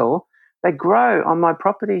soil. They grow on my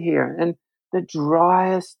property here, and the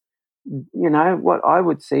driest, what I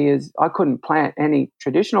would see is I couldn't plant any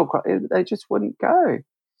traditional crop. They just wouldn't go.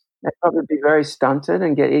 They'd probably be very stunted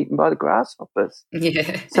and get eaten by the grasshoppers.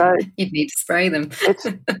 Yeah. So you'd need to spray them. It's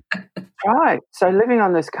right. So living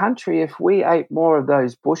on this country, if we ate more of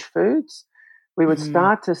those bush foods, we would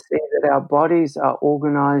start to see that our bodies are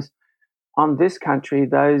organized on this country.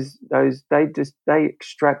 They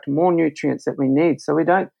extract more nutrients that we need. So we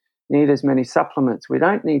don't need as many supplements. We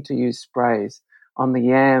don't need to use sprays on the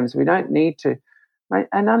yams. We don't need to.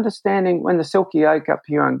 And understanding when the silky oak up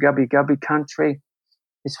here on Gubby Gubby country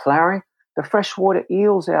is flowering, the freshwater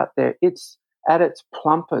eels out there, it's at its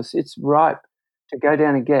plumpest, it's ripe to go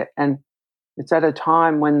down and get. And it's at a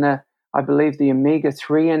time when I believe the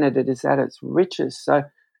omega-3 in it is at its richest. So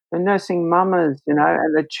the nursing mamas, and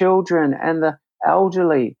the children and the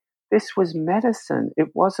elderly, this was medicine. It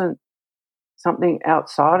wasn't something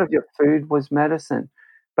outside of your food was medicine.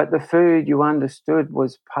 But the food, you understood,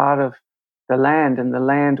 was part of the land, and the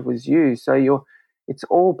land was you. So it's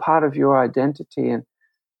all part of your identity. And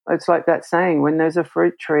it's like that saying, when there's a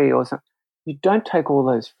fruit tree or something, you don't take all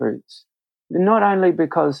those fruits. Not only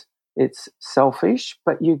because it's selfish,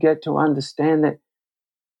 but you get to understand that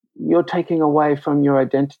you're taking away from your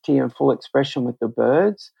identity and full expression with the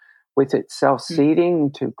birds, with its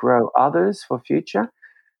self-seeding to grow others for future.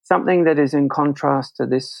 Something that is in contrast to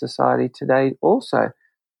this society today also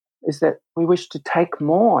is that we wish to take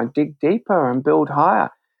more, dig deeper and build higher,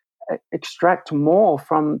 extract more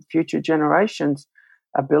from future generations'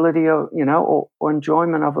 ability of, or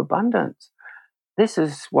enjoyment of abundance. This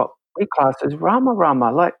is what we class as Rama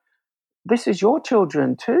Rama. Like, this is your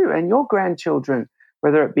children too, and your grandchildren,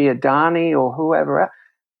 whether it be Adani or whoever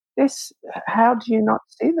else. How do you not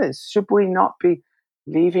see this? Should we not be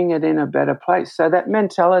leaving it in a better place? So that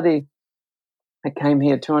mentality that came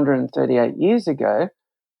here 238 years ago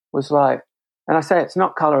was like, and I say it's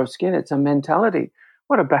not color of skin, it's a mentality.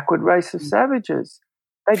 What a backward race of savages.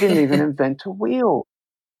 They didn't even invent a wheel.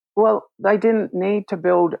 Well, they didn't need to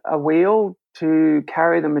build a wheel to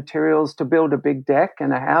carry the materials to build a big deck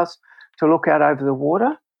and a house to look out over the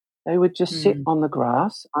water. They would just sit on the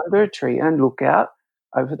grass under a tree and look out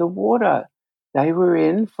over the water. They were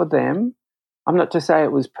in, for them, I'm not to say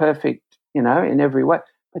it was perfect, in every way,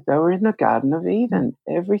 but they were in the Garden of Eden.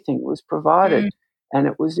 Everything was provided and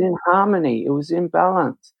it was in harmony. It was in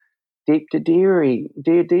balance. Deep to deary,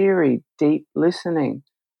 deep listening.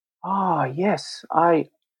 Oh, yes, I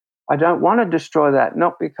don't want to destroy that,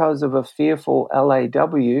 not because of a fearful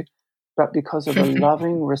LAW, but because of a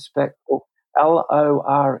loving, respectful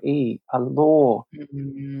LORE, a law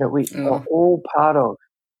that we are all part of.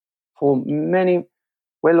 For many,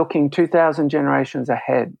 we're looking 2,000 generations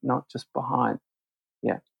ahead, not just behind.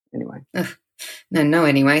 Anyway. No,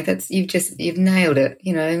 anyway, you've nailed it.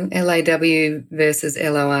 You know, LAW versus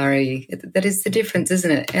LORE. That is the difference,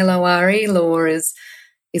 isn't it? LORE, law is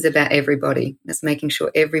about everybody. It's making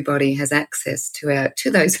sure everybody has access to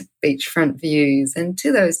those beachfront views and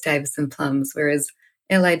to those Davison plums, whereas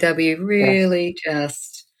LAW really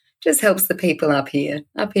just helps the people up here,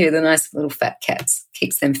 the nice little fat cats,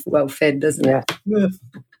 keeps them well fed, doesn't it?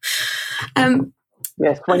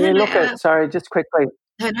 Yes, when you look at, sorry, just quickly.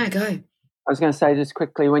 No, go. I was going to say just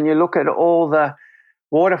quickly, when you look at all the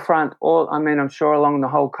waterfront, I'm sure along the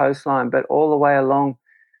whole coastline, but all the way along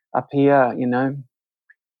up here,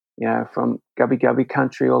 from Gubbi Gubbi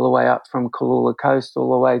country all the way up from Kalula Coast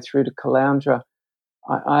all the way through to Caloundra,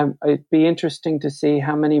 it'd be interesting to see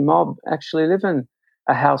how many mob actually live in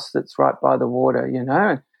a house that's right by the water,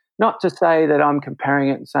 Not to say that I'm comparing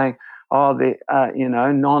it and saying,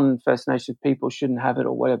 non-First Nations people shouldn't have it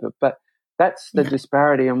or whatever, but that's the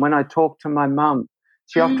disparity. And when I talk to my mum,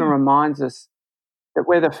 she often reminds us that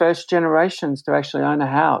we're the first generations to actually own a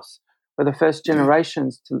house. We're the first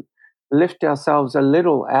generations to lift ourselves a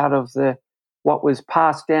little out of what was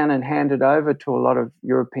passed down and handed over to a lot of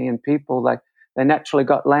European people. They naturally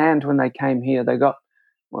got land when they came here. They got,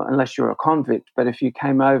 well, unless you're a convict, but if you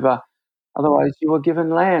came over, otherwise you were given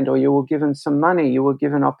land or you were given some money, you were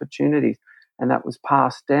given opportunities, and that was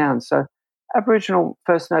passed down. So Aboriginal,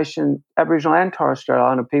 First Nation, Aboriginal and Torres Strait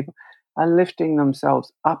Islander people are lifting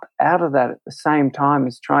themselves up out of that at the same time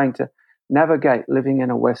as trying to navigate living in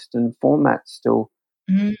a Western format still.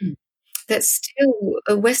 That's still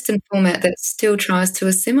a Western format that still tries to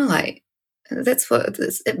assimilate.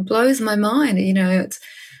 It blows my mind.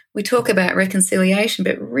 We talk about reconciliation,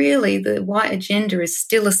 but really the white agenda is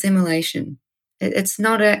still assimilation. It's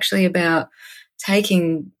not actually about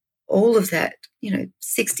taking all of that,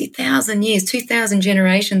 60,000 years, 2,000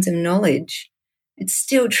 generations of knowledge. It's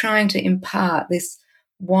still trying to impart this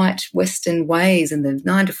white Western ways and the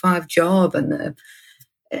 9-to-5 job and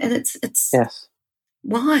it's yes.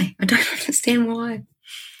 Why? I don't understand why.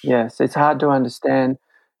 Yes, it's hard to understand.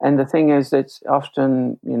 And the thing is, it's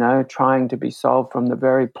often, trying to be solved from the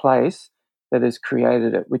very place that has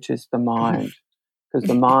created it, which is the mind. Because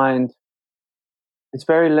the mind is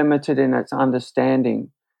very limited in its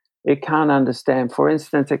understanding. It can't understand, for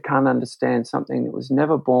instance, it can't understand something that was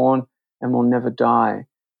never born and will never die.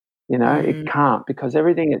 It can't, because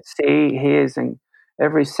everything it sees, hears, and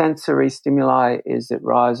every sensory stimuli it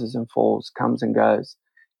rises and falls, comes and goes.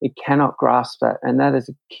 It cannot grasp that. And that is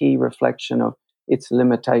a key reflection of its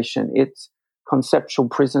limitation, its conceptual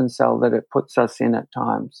prison cell that it puts us in at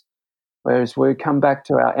times. Whereas we come back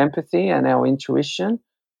to our empathy and our intuition,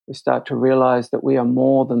 we start to realize that we are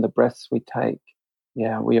more than the breaths we take.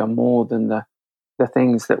 Yeah, we are more than the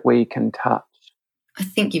things that we can touch. I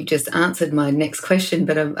think you've just answered my next question,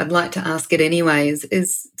 but I'd like to ask it anyway,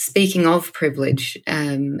 is speaking of privilege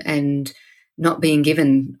and not being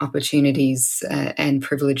given opportunities and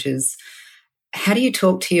privileges, how do you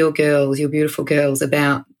talk to your girls, your beautiful girls,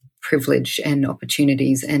 about privilege and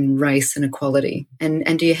opportunities and race and equality?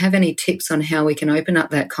 And do you have any tips on how we can open up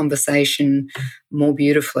that conversation more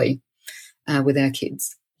beautifully with our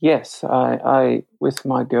kids? Yes, I with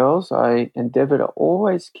my girls, I endeavour to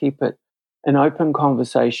always keep it an open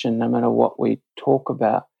conversation no matter what we talk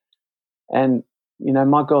about. And,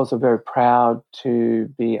 my girls are very proud to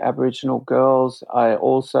be Aboriginal girls. I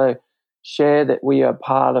also share that we are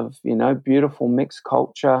part of, beautiful mixed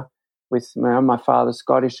culture with my father's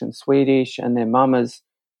Scottish and Swedish, and their mamas,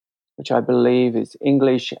 which I believe is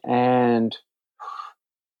English and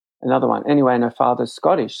another one. Anyway, and her father's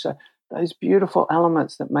Scottish. So those beautiful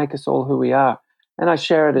elements that make us all who we are. And I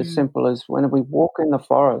share it as simple as when we walk in the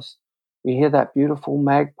forest, we hear that beautiful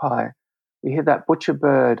magpie, we hear that butcher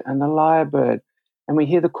bird and the lyrebird, and we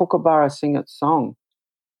hear the kookaburra sing its song.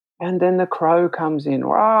 And then the crow comes in,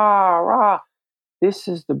 rah, rah. This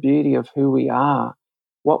is the beauty of who we are.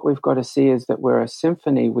 What we've got to see is that we're a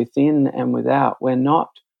symphony within and without. We're not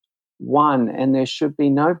one, and there should be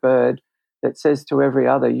no bird that says to every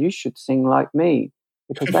other, you should sing like me,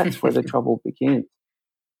 because that's where the trouble begins.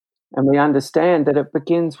 And we understand that it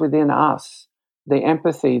begins within us, the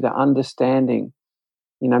empathy, the understanding.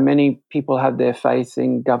 Many people have their faith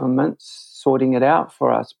in governments sorting it out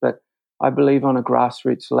for us, but I believe on a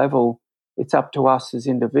grassroots level, it's up to us as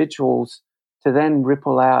individuals to then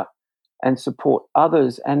ripple out and support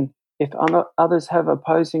others. And if others have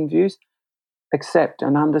opposing views, accept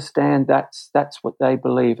and understand that's what they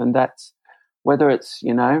believe, and that's whether it's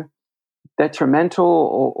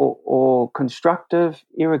detrimental or constructive,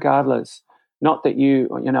 irregardless. Not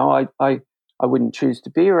that I I wouldn't choose to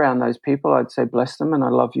be around those people. I'd say, bless them and I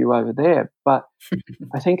love you over there. But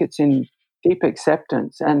I think it's in deep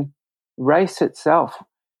acceptance. And race itself,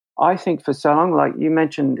 I think for so long, like you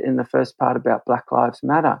mentioned in the first part about Black Lives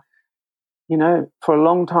Matter, for a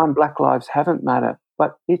long time, Black lives haven't mattered,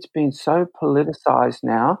 but it's been so politicized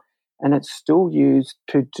now, and it's still used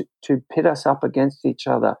to pit us up against each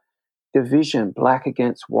other. Division, black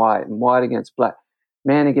against white and white against black,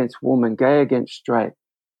 man against woman, gay against straight.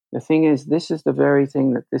 The thing is, this is the very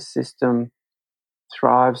thing that this system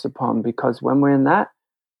thrives upon, because when we're in that,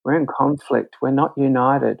 we're in conflict. We're not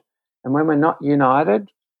united. And when we're not united,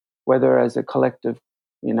 whether as a collective,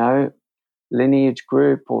 lineage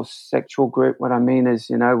group or sexual group, what I mean is,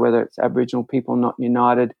 whether it's Aboriginal people not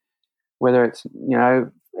united, whether it's,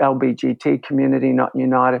 LBGT community not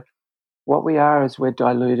united, what we are is we're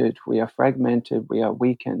diluted, we are fragmented, we are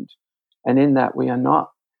weakened. And in that we are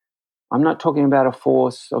not, I'm not talking about a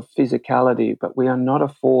force of physicality, but we are not a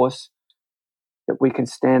force that we can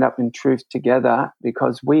stand up in truth together,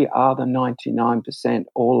 because we are the 99%,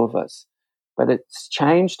 all of us. But it's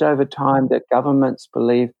changed over time that governments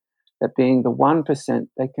believe that being the 1%,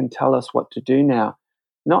 they can tell us what to do now.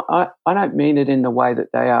 I don't mean it in the way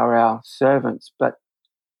that they are our servants, but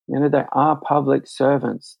they are public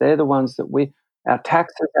servants. They're the ones that our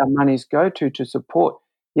taxes, our monies go to support,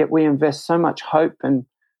 yet we invest so much hope and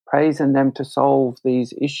praise in them to solve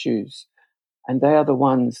these issues. And they are the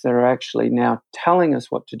ones that are actually now telling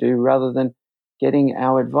us what to do, rather than getting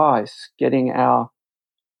our advice, getting our,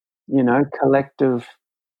 collective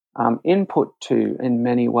input to in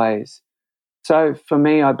many ways. So for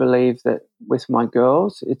me, I believe that with my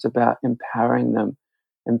girls, it's about empowering them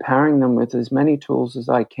with as many tools as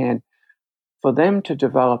I can for them to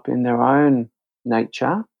develop in their own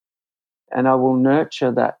nature. And I will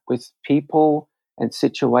nurture that with people and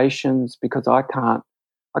situations, because I can't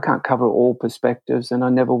cover all perspectives, and I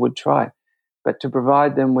never would try. But to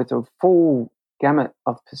provide them with a full gamut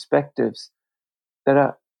of perspectives that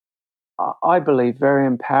are, I believe, very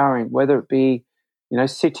empowering, whether it be,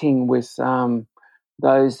 sitting with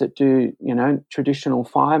those that do, traditional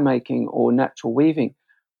fire making or natural weaving,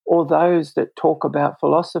 or those that talk about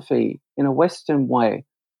philosophy in a Western way,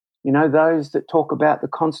 those that talk about the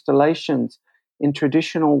constellations in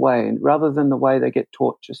traditional way, rather than the way they get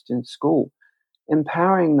taught just in school,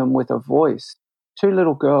 empowering them with a voice. Two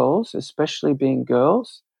little girls, especially being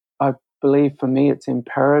girls, I believe for me it's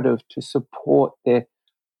imperative to support their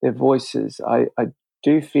voices. I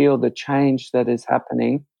do feel the change that is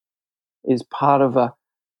happening is part of a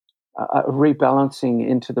rebalancing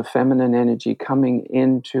into the feminine energy, coming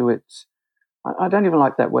into its, I don't even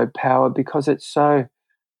like that word power, because it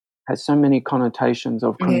has so many connotations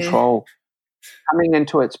of control. Coming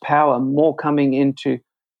into its power, more coming into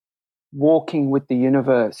walking with the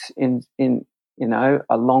universe in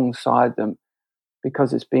alongside them,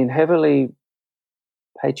 because it's been heavily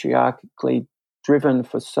patriarchally driven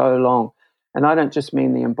for so long. And I don't just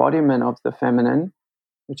mean the embodiment of the feminine,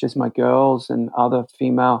 which is my girls and other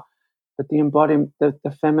female, but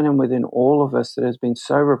the feminine within all of us that has been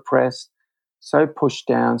so repressed, so pushed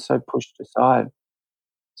down, so pushed aside.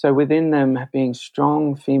 So within them being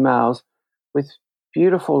strong females with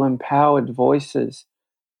beautiful empowered voices,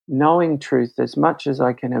 knowing truth as much as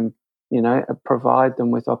I can, provide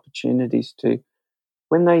them with opportunities to,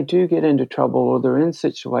 when they do get into trouble or they're in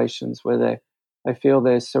situations where they feel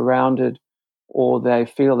they're surrounded, or they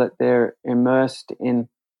feel that they're immersed in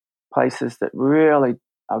places that really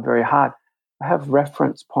are very hard, they have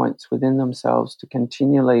reference points within themselves to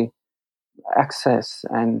continually access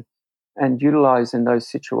and utilize in those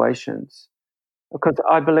situations. Because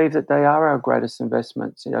I believe that they are our greatest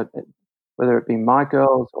investments, whether it be my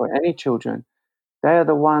girls or any children. They are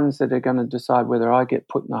the ones that are going to decide whether I get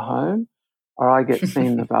put in a home or I get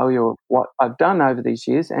seen the value of what I've done over these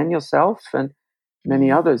years, and yourself and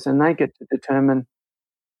many others. And they get to determine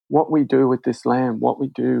what we do with this land, what we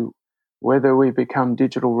do, whether we become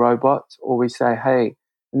digital robots or we say, hey,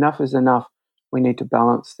 enough is enough. We need to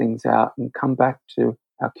balance things out and come back to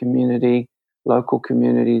our community, local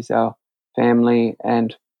communities, our family,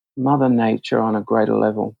 and Mother Nature on a greater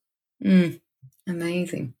level.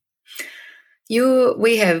 Amazing.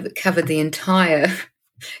 We have covered the entire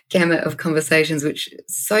gamut of conversations, which is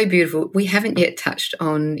so beautiful. We haven't yet touched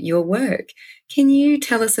on your work. Can you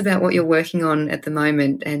tell us about what you're working on at the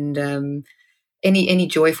moment, and any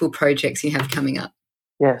joyful projects you have coming up?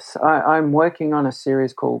 Yes, I'm working on a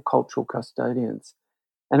series called Cultural Custodians,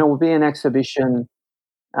 and it will be an exhibition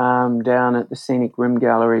down at the Scenic Rim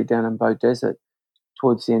Gallery down in Beaudesert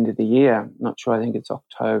towards the end of the year. I'm not sure, I think it's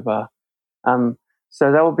October.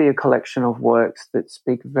 So that will be a collection of works that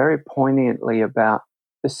speak very poignantly about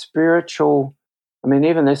the spiritual. I mean,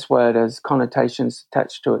 even this word has connotations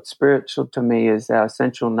attached to it. Spiritual to me is our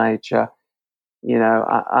essential nature,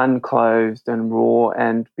 unclothed and raw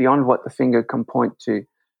and beyond what the finger can point to,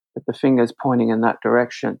 but the finger's pointing in that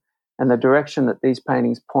direction. And the direction that these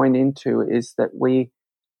paintings point into is that we,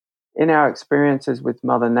 in our experiences with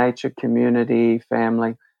Mother Nature, community,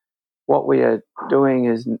 family, what we are doing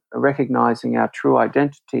is recognizing our true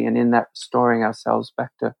identity, and in that restoring ourselves back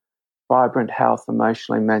to vibrant health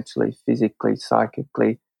emotionally, mentally, physically,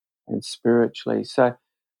 psychically, and spiritually. So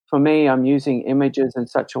for me, I'm using images in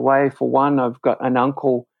such a way. For one, I've got an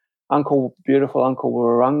beautiful Uncle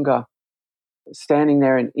Warunga, standing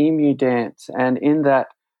there in emu dance, and in that,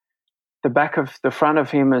 the front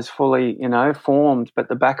of him is fully, formed, but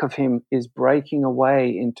the back of him is breaking away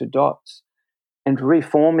into dots and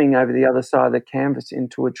reforming over the other side of the canvas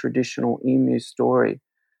into a traditional emu story.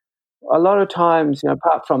 A lot of times,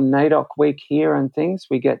 apart from NAIDOC week here and things,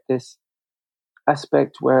 we get this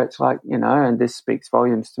aspect where it's like, and this speaks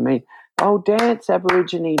volumes to me. Oh, dance,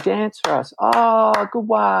 Aborigine, dance for us. Oh, good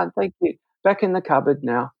one. Thank you. Back in the cupboard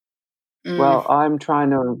now. Well, I'm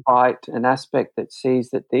trying to invite an aspect that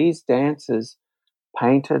sees that these dances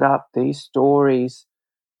painted up, these stories,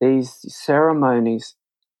 these ceremonies,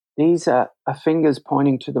 these are fingers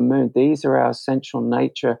pointing to the moon. These are our essential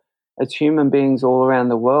nature as human beings all around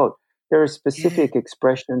the world. There is specific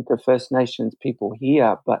expression to First Nations people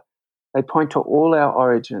here, but they point to all our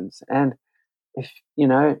origins. And if,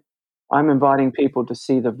 I'm inviting people to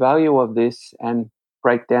see the value of this and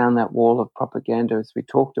break down that wall of propaganda as we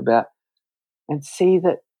talked about and see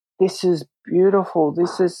that this is beautiful.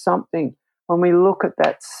 This is something. When we look at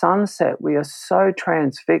that sunset, we are so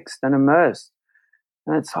transfixed and immersed.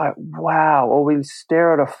 And it's like, wow. Or we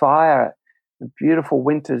stare at a fire, a beautiful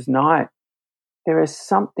winter's night. There is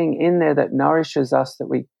something in there that nourishes us that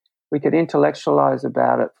we could intellectualize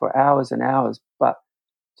about it for hours and hours, but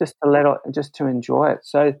just to enjoy it.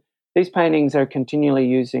 So these paintings are continually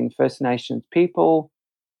using First Nations people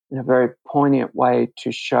in a very poignant way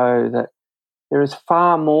to show that there is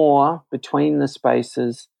far more between the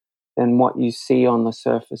spaces than what you see on the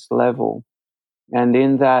surface level. And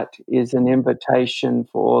in that is an invitation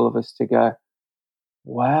for all of us to go,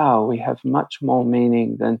 wow, we have much more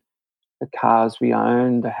meaning than the cars we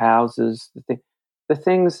own, the houses, the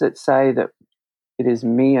things that say that it is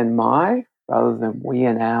me and my rather than we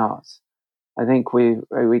and ours. I think we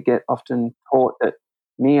get often taught that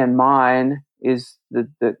me and mine is the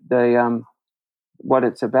what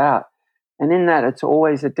it's about. And in that, it's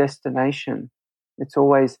always a destination. It's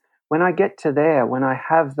always, when I get to there, when I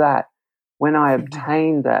have that, when I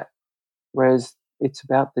obtain that, whereas it's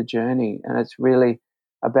about the journey, and it's really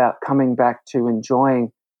about coming back to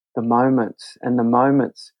enjoying the moments, and the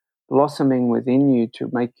moments blossoming within you to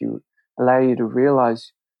allow you to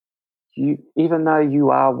realize even though you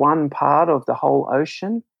are one part of the whole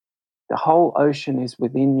ocean is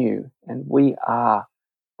within you, and we are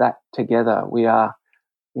that together. We are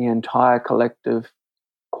the entire collective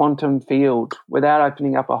quantum field, without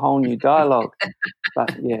opening up a whole new dialogue.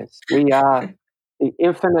 But yes, we are the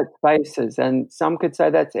infinite spaces, and some could say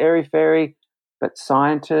that's airy-fairy, but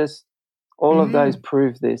scientists, all of those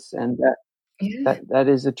prove this, and that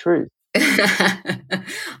is the truth.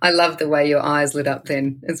 I love the way your eyes lit up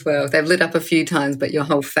then as well. They've lit up a few times, but your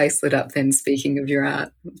whole face lit up then, speaking of your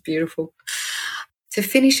art. It's beautiful. To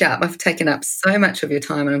finish up, I've taken up so much of your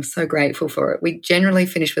time and I'm so grateful for it. We generally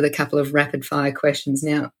finish with a couple of rapid fire questions.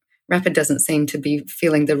 Now, rapid doesn't seem to be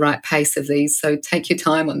feeling the right pace of these, so take your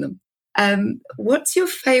time on them. What's your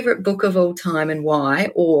favourite book of all time and why?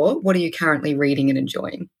 Or what are you currently reading and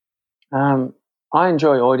enjoying? I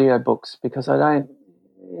enjoy audiobooks because I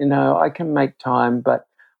can make time, but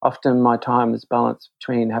often my time is balanced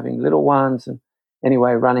between having little ones and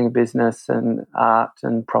anyway, running a business and art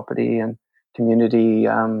and property and community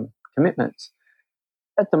commitments.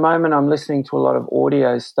 At the moment, I'm listening to a lot of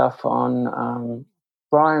audio stuff on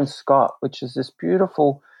Brian Scott, which is this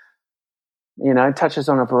beautiful, touches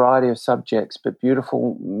on a variety of subjects, but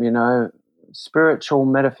beautiful, spiritual,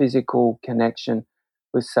 metaphysical connection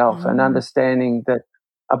with self and understanding that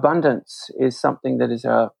abundance is something that is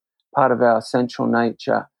a part of our essential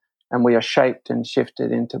nature, and we are shaped and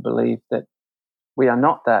shifted into belief that we are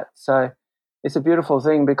not that. So it's a beautiful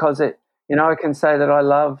thing because I can say that I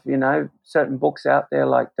love, certain books out there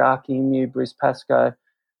like Dark Emu, Bruce Pascoe.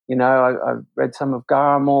 I've read some of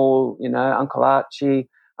Garamal, Uncle Archie,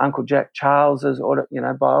 Uncle Jack Charles's,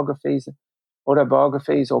 autobiographies or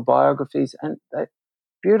biographies, and they're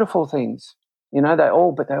beautiful things. They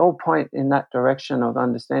all point in that direction of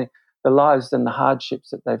understanding. the lives and the hardships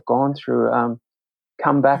that they've gone through,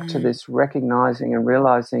 come back to this recognizing and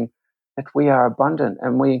realizing that we are abundant,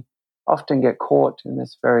 and we often get caught in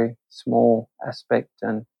this very small aspect.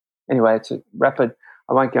 And anyway, it's a rapid,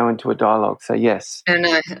 I won't go into a dialogue. So yes.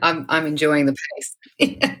 No, I'm enjoying the pace.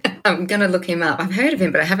 I'm going to look him up. I've heard of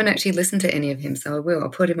him, but I haven't actually listened to any of him, so I will. I'll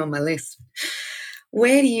put him on my list.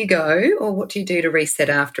 Where do you go, or what do you do to reset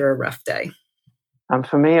after a rough day?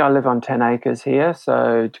 For me, I live on 10 acres here,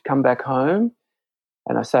 so to come back home,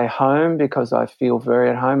 and I say home because I feel very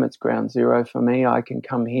at home. It's ground zero for me. I can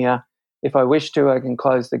come here. If I wish to, I can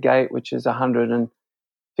close the gate, which is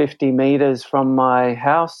 150 meters from my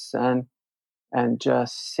house, and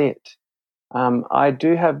just sit. I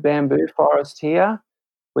do have bamboo forest here,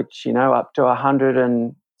 which, up to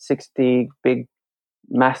 160 big,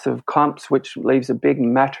 massive clumps, which leaves a big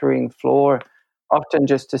mattering floor, often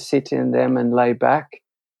just to sit in them and lay back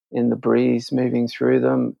in the breeze moving through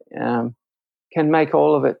them, can make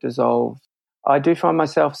all of it dissolve. I do find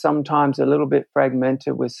myself sometimes a little bit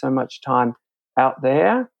fragmented with so much time out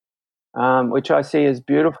there, which I see as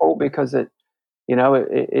beautiful because it's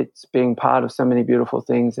being part of so many beautiful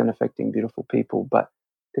things and affecting beautiful people. But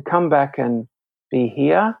to come back and be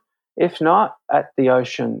here, if not at the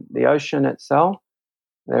ocean itself,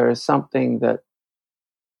 there is something that,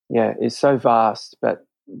 is so vast. But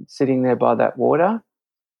sitting there by that water,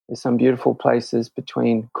 there's some beautiful places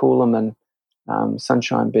between Coolum and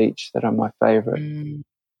Sunshine Beach that are my favourite.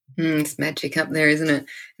 It's magic up there, isn't it?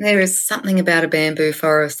 There is something about a bamboo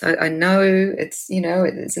forest. I know it's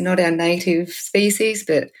not our native species,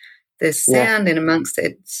 but there's sound in amongst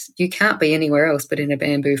it. You can't be anywhere else but in a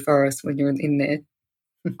bamboo forest when you're in there.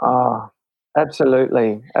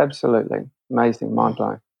 Absolutely. Amazing,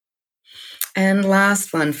 mind-blowing. And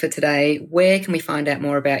last one for today, where can we find out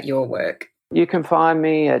more about your work? You can find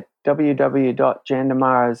me at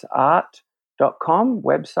www.jandamarasart.com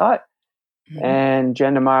website, and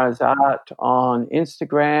Jandamara's Art on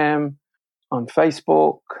Instagram, on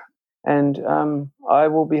Facebook, and I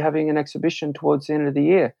will be having an exhibition towards the end of the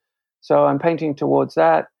year. So I'm painting towards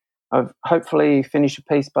that. I've hopefully finished a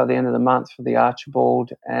piece by the end of the month for the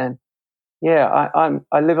Archibald, and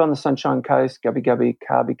I live on the Sunshine Coast, Gubbi Gubbi,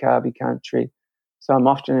 Kabi country, so I'm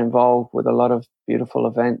often involved with a lot of beautiful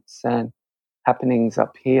events and happenings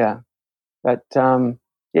up here. But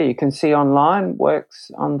you can see online works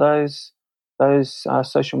on those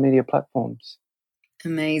social media platforms.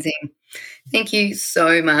 Amazing. Thank you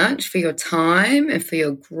so much for your time and for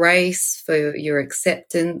your grace, for your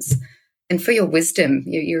acceptance, and for your wisdom.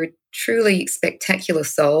 You're a truly spectacular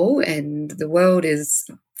soul, and the world is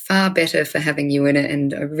far better for having you in it,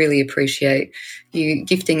 and I really appreciate you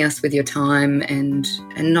gifting us with your time and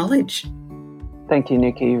knowledge. Thank you,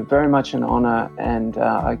 Nikki. Very much an honour, and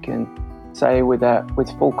I can say with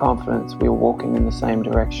full confidence we're walking in the same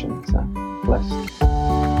direction. So, blessed.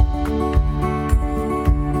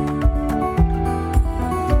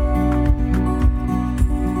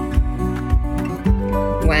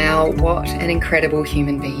 Wow, what an incredible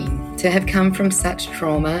human being. To have come from such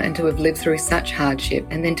trauma and to have lived through such hardship,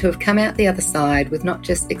 and then to have come out the other side with not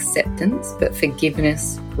just acceptance, but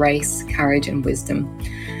forgiveness, grace, courage and wisdom.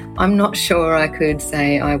 I'm not sure I could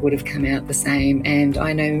say I would have come out the same, and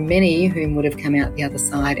I know many whom would have come out the other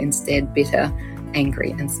side instead bitter, angry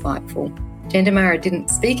and spiteful. Jandamara didn't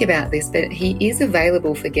speak about this, but he is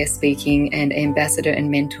available for guest speaking and ambassador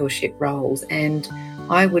and mentorship roles, and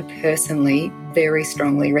I would personally very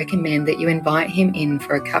strongly recommend that you invite him in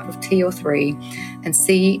for a cup of tea or three and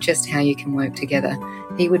see just how you can work together.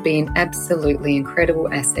 He would be an absolutely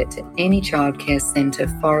incredible asset to any childcare centre,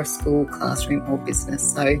 forest school, classroom or business.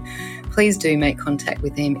 So please do make contact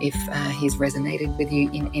with him if he's resonated with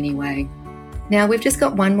you in any way. Now, we've just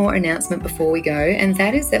got one more announcement before we go, and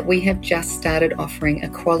that is that we have just started offering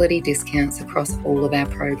equality discounts across all of our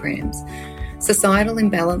programs. Societal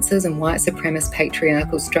imbalances and white supremacist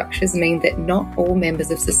patriarchal structures mean that not all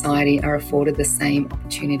members of society are afforded the same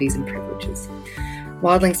opportunities and privileges.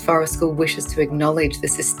 Wildlings Forest School wishes to acknowledge the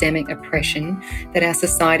systemic oppression that our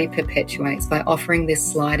society perpetuates by offering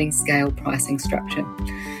this sliding scale pricing structure.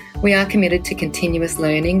 We are committed to continuous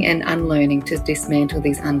learning and unlearning to dismantle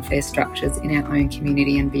these unfair structures in our own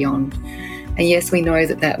community and beyond. And yes, we know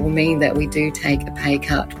that will mean that we do take a pay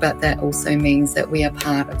cut, but that also means that we are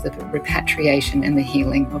part of the repatriation and the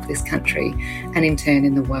healing of this country and in turn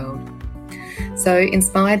in the world. So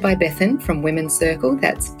inspired by Bethan from Women's Circle,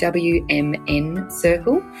 that's WMN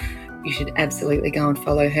Circle, you should absolutely go and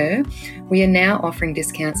follow her. We are now offering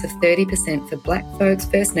discounts of 30% for Black folks,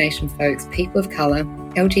 First Nation folks, people of colour,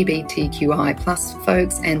 LGBTQI plus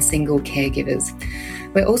folks and single caregivers.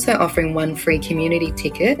 We're also offering one free community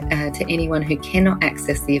ticket to anyone who cannot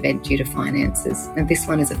access the event due to finances. And this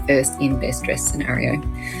one is a first in, best dressed scenario.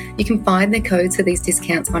 You can find the codes for these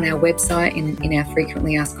discounts on our website in our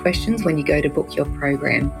frequently asked questions when you go to book your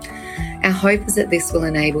program. Our hope is that this will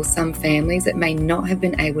enable some families that may not have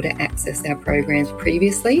been able to access our programs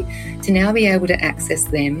previously to now be able to access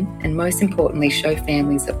them, and most importantly, show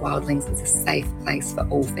families that Wildlings is a safe place for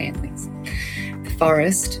all families. The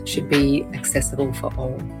forest should be accessible for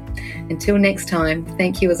all. Until next time,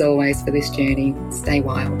 thank you as always for this journey. Stay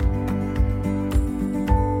wild.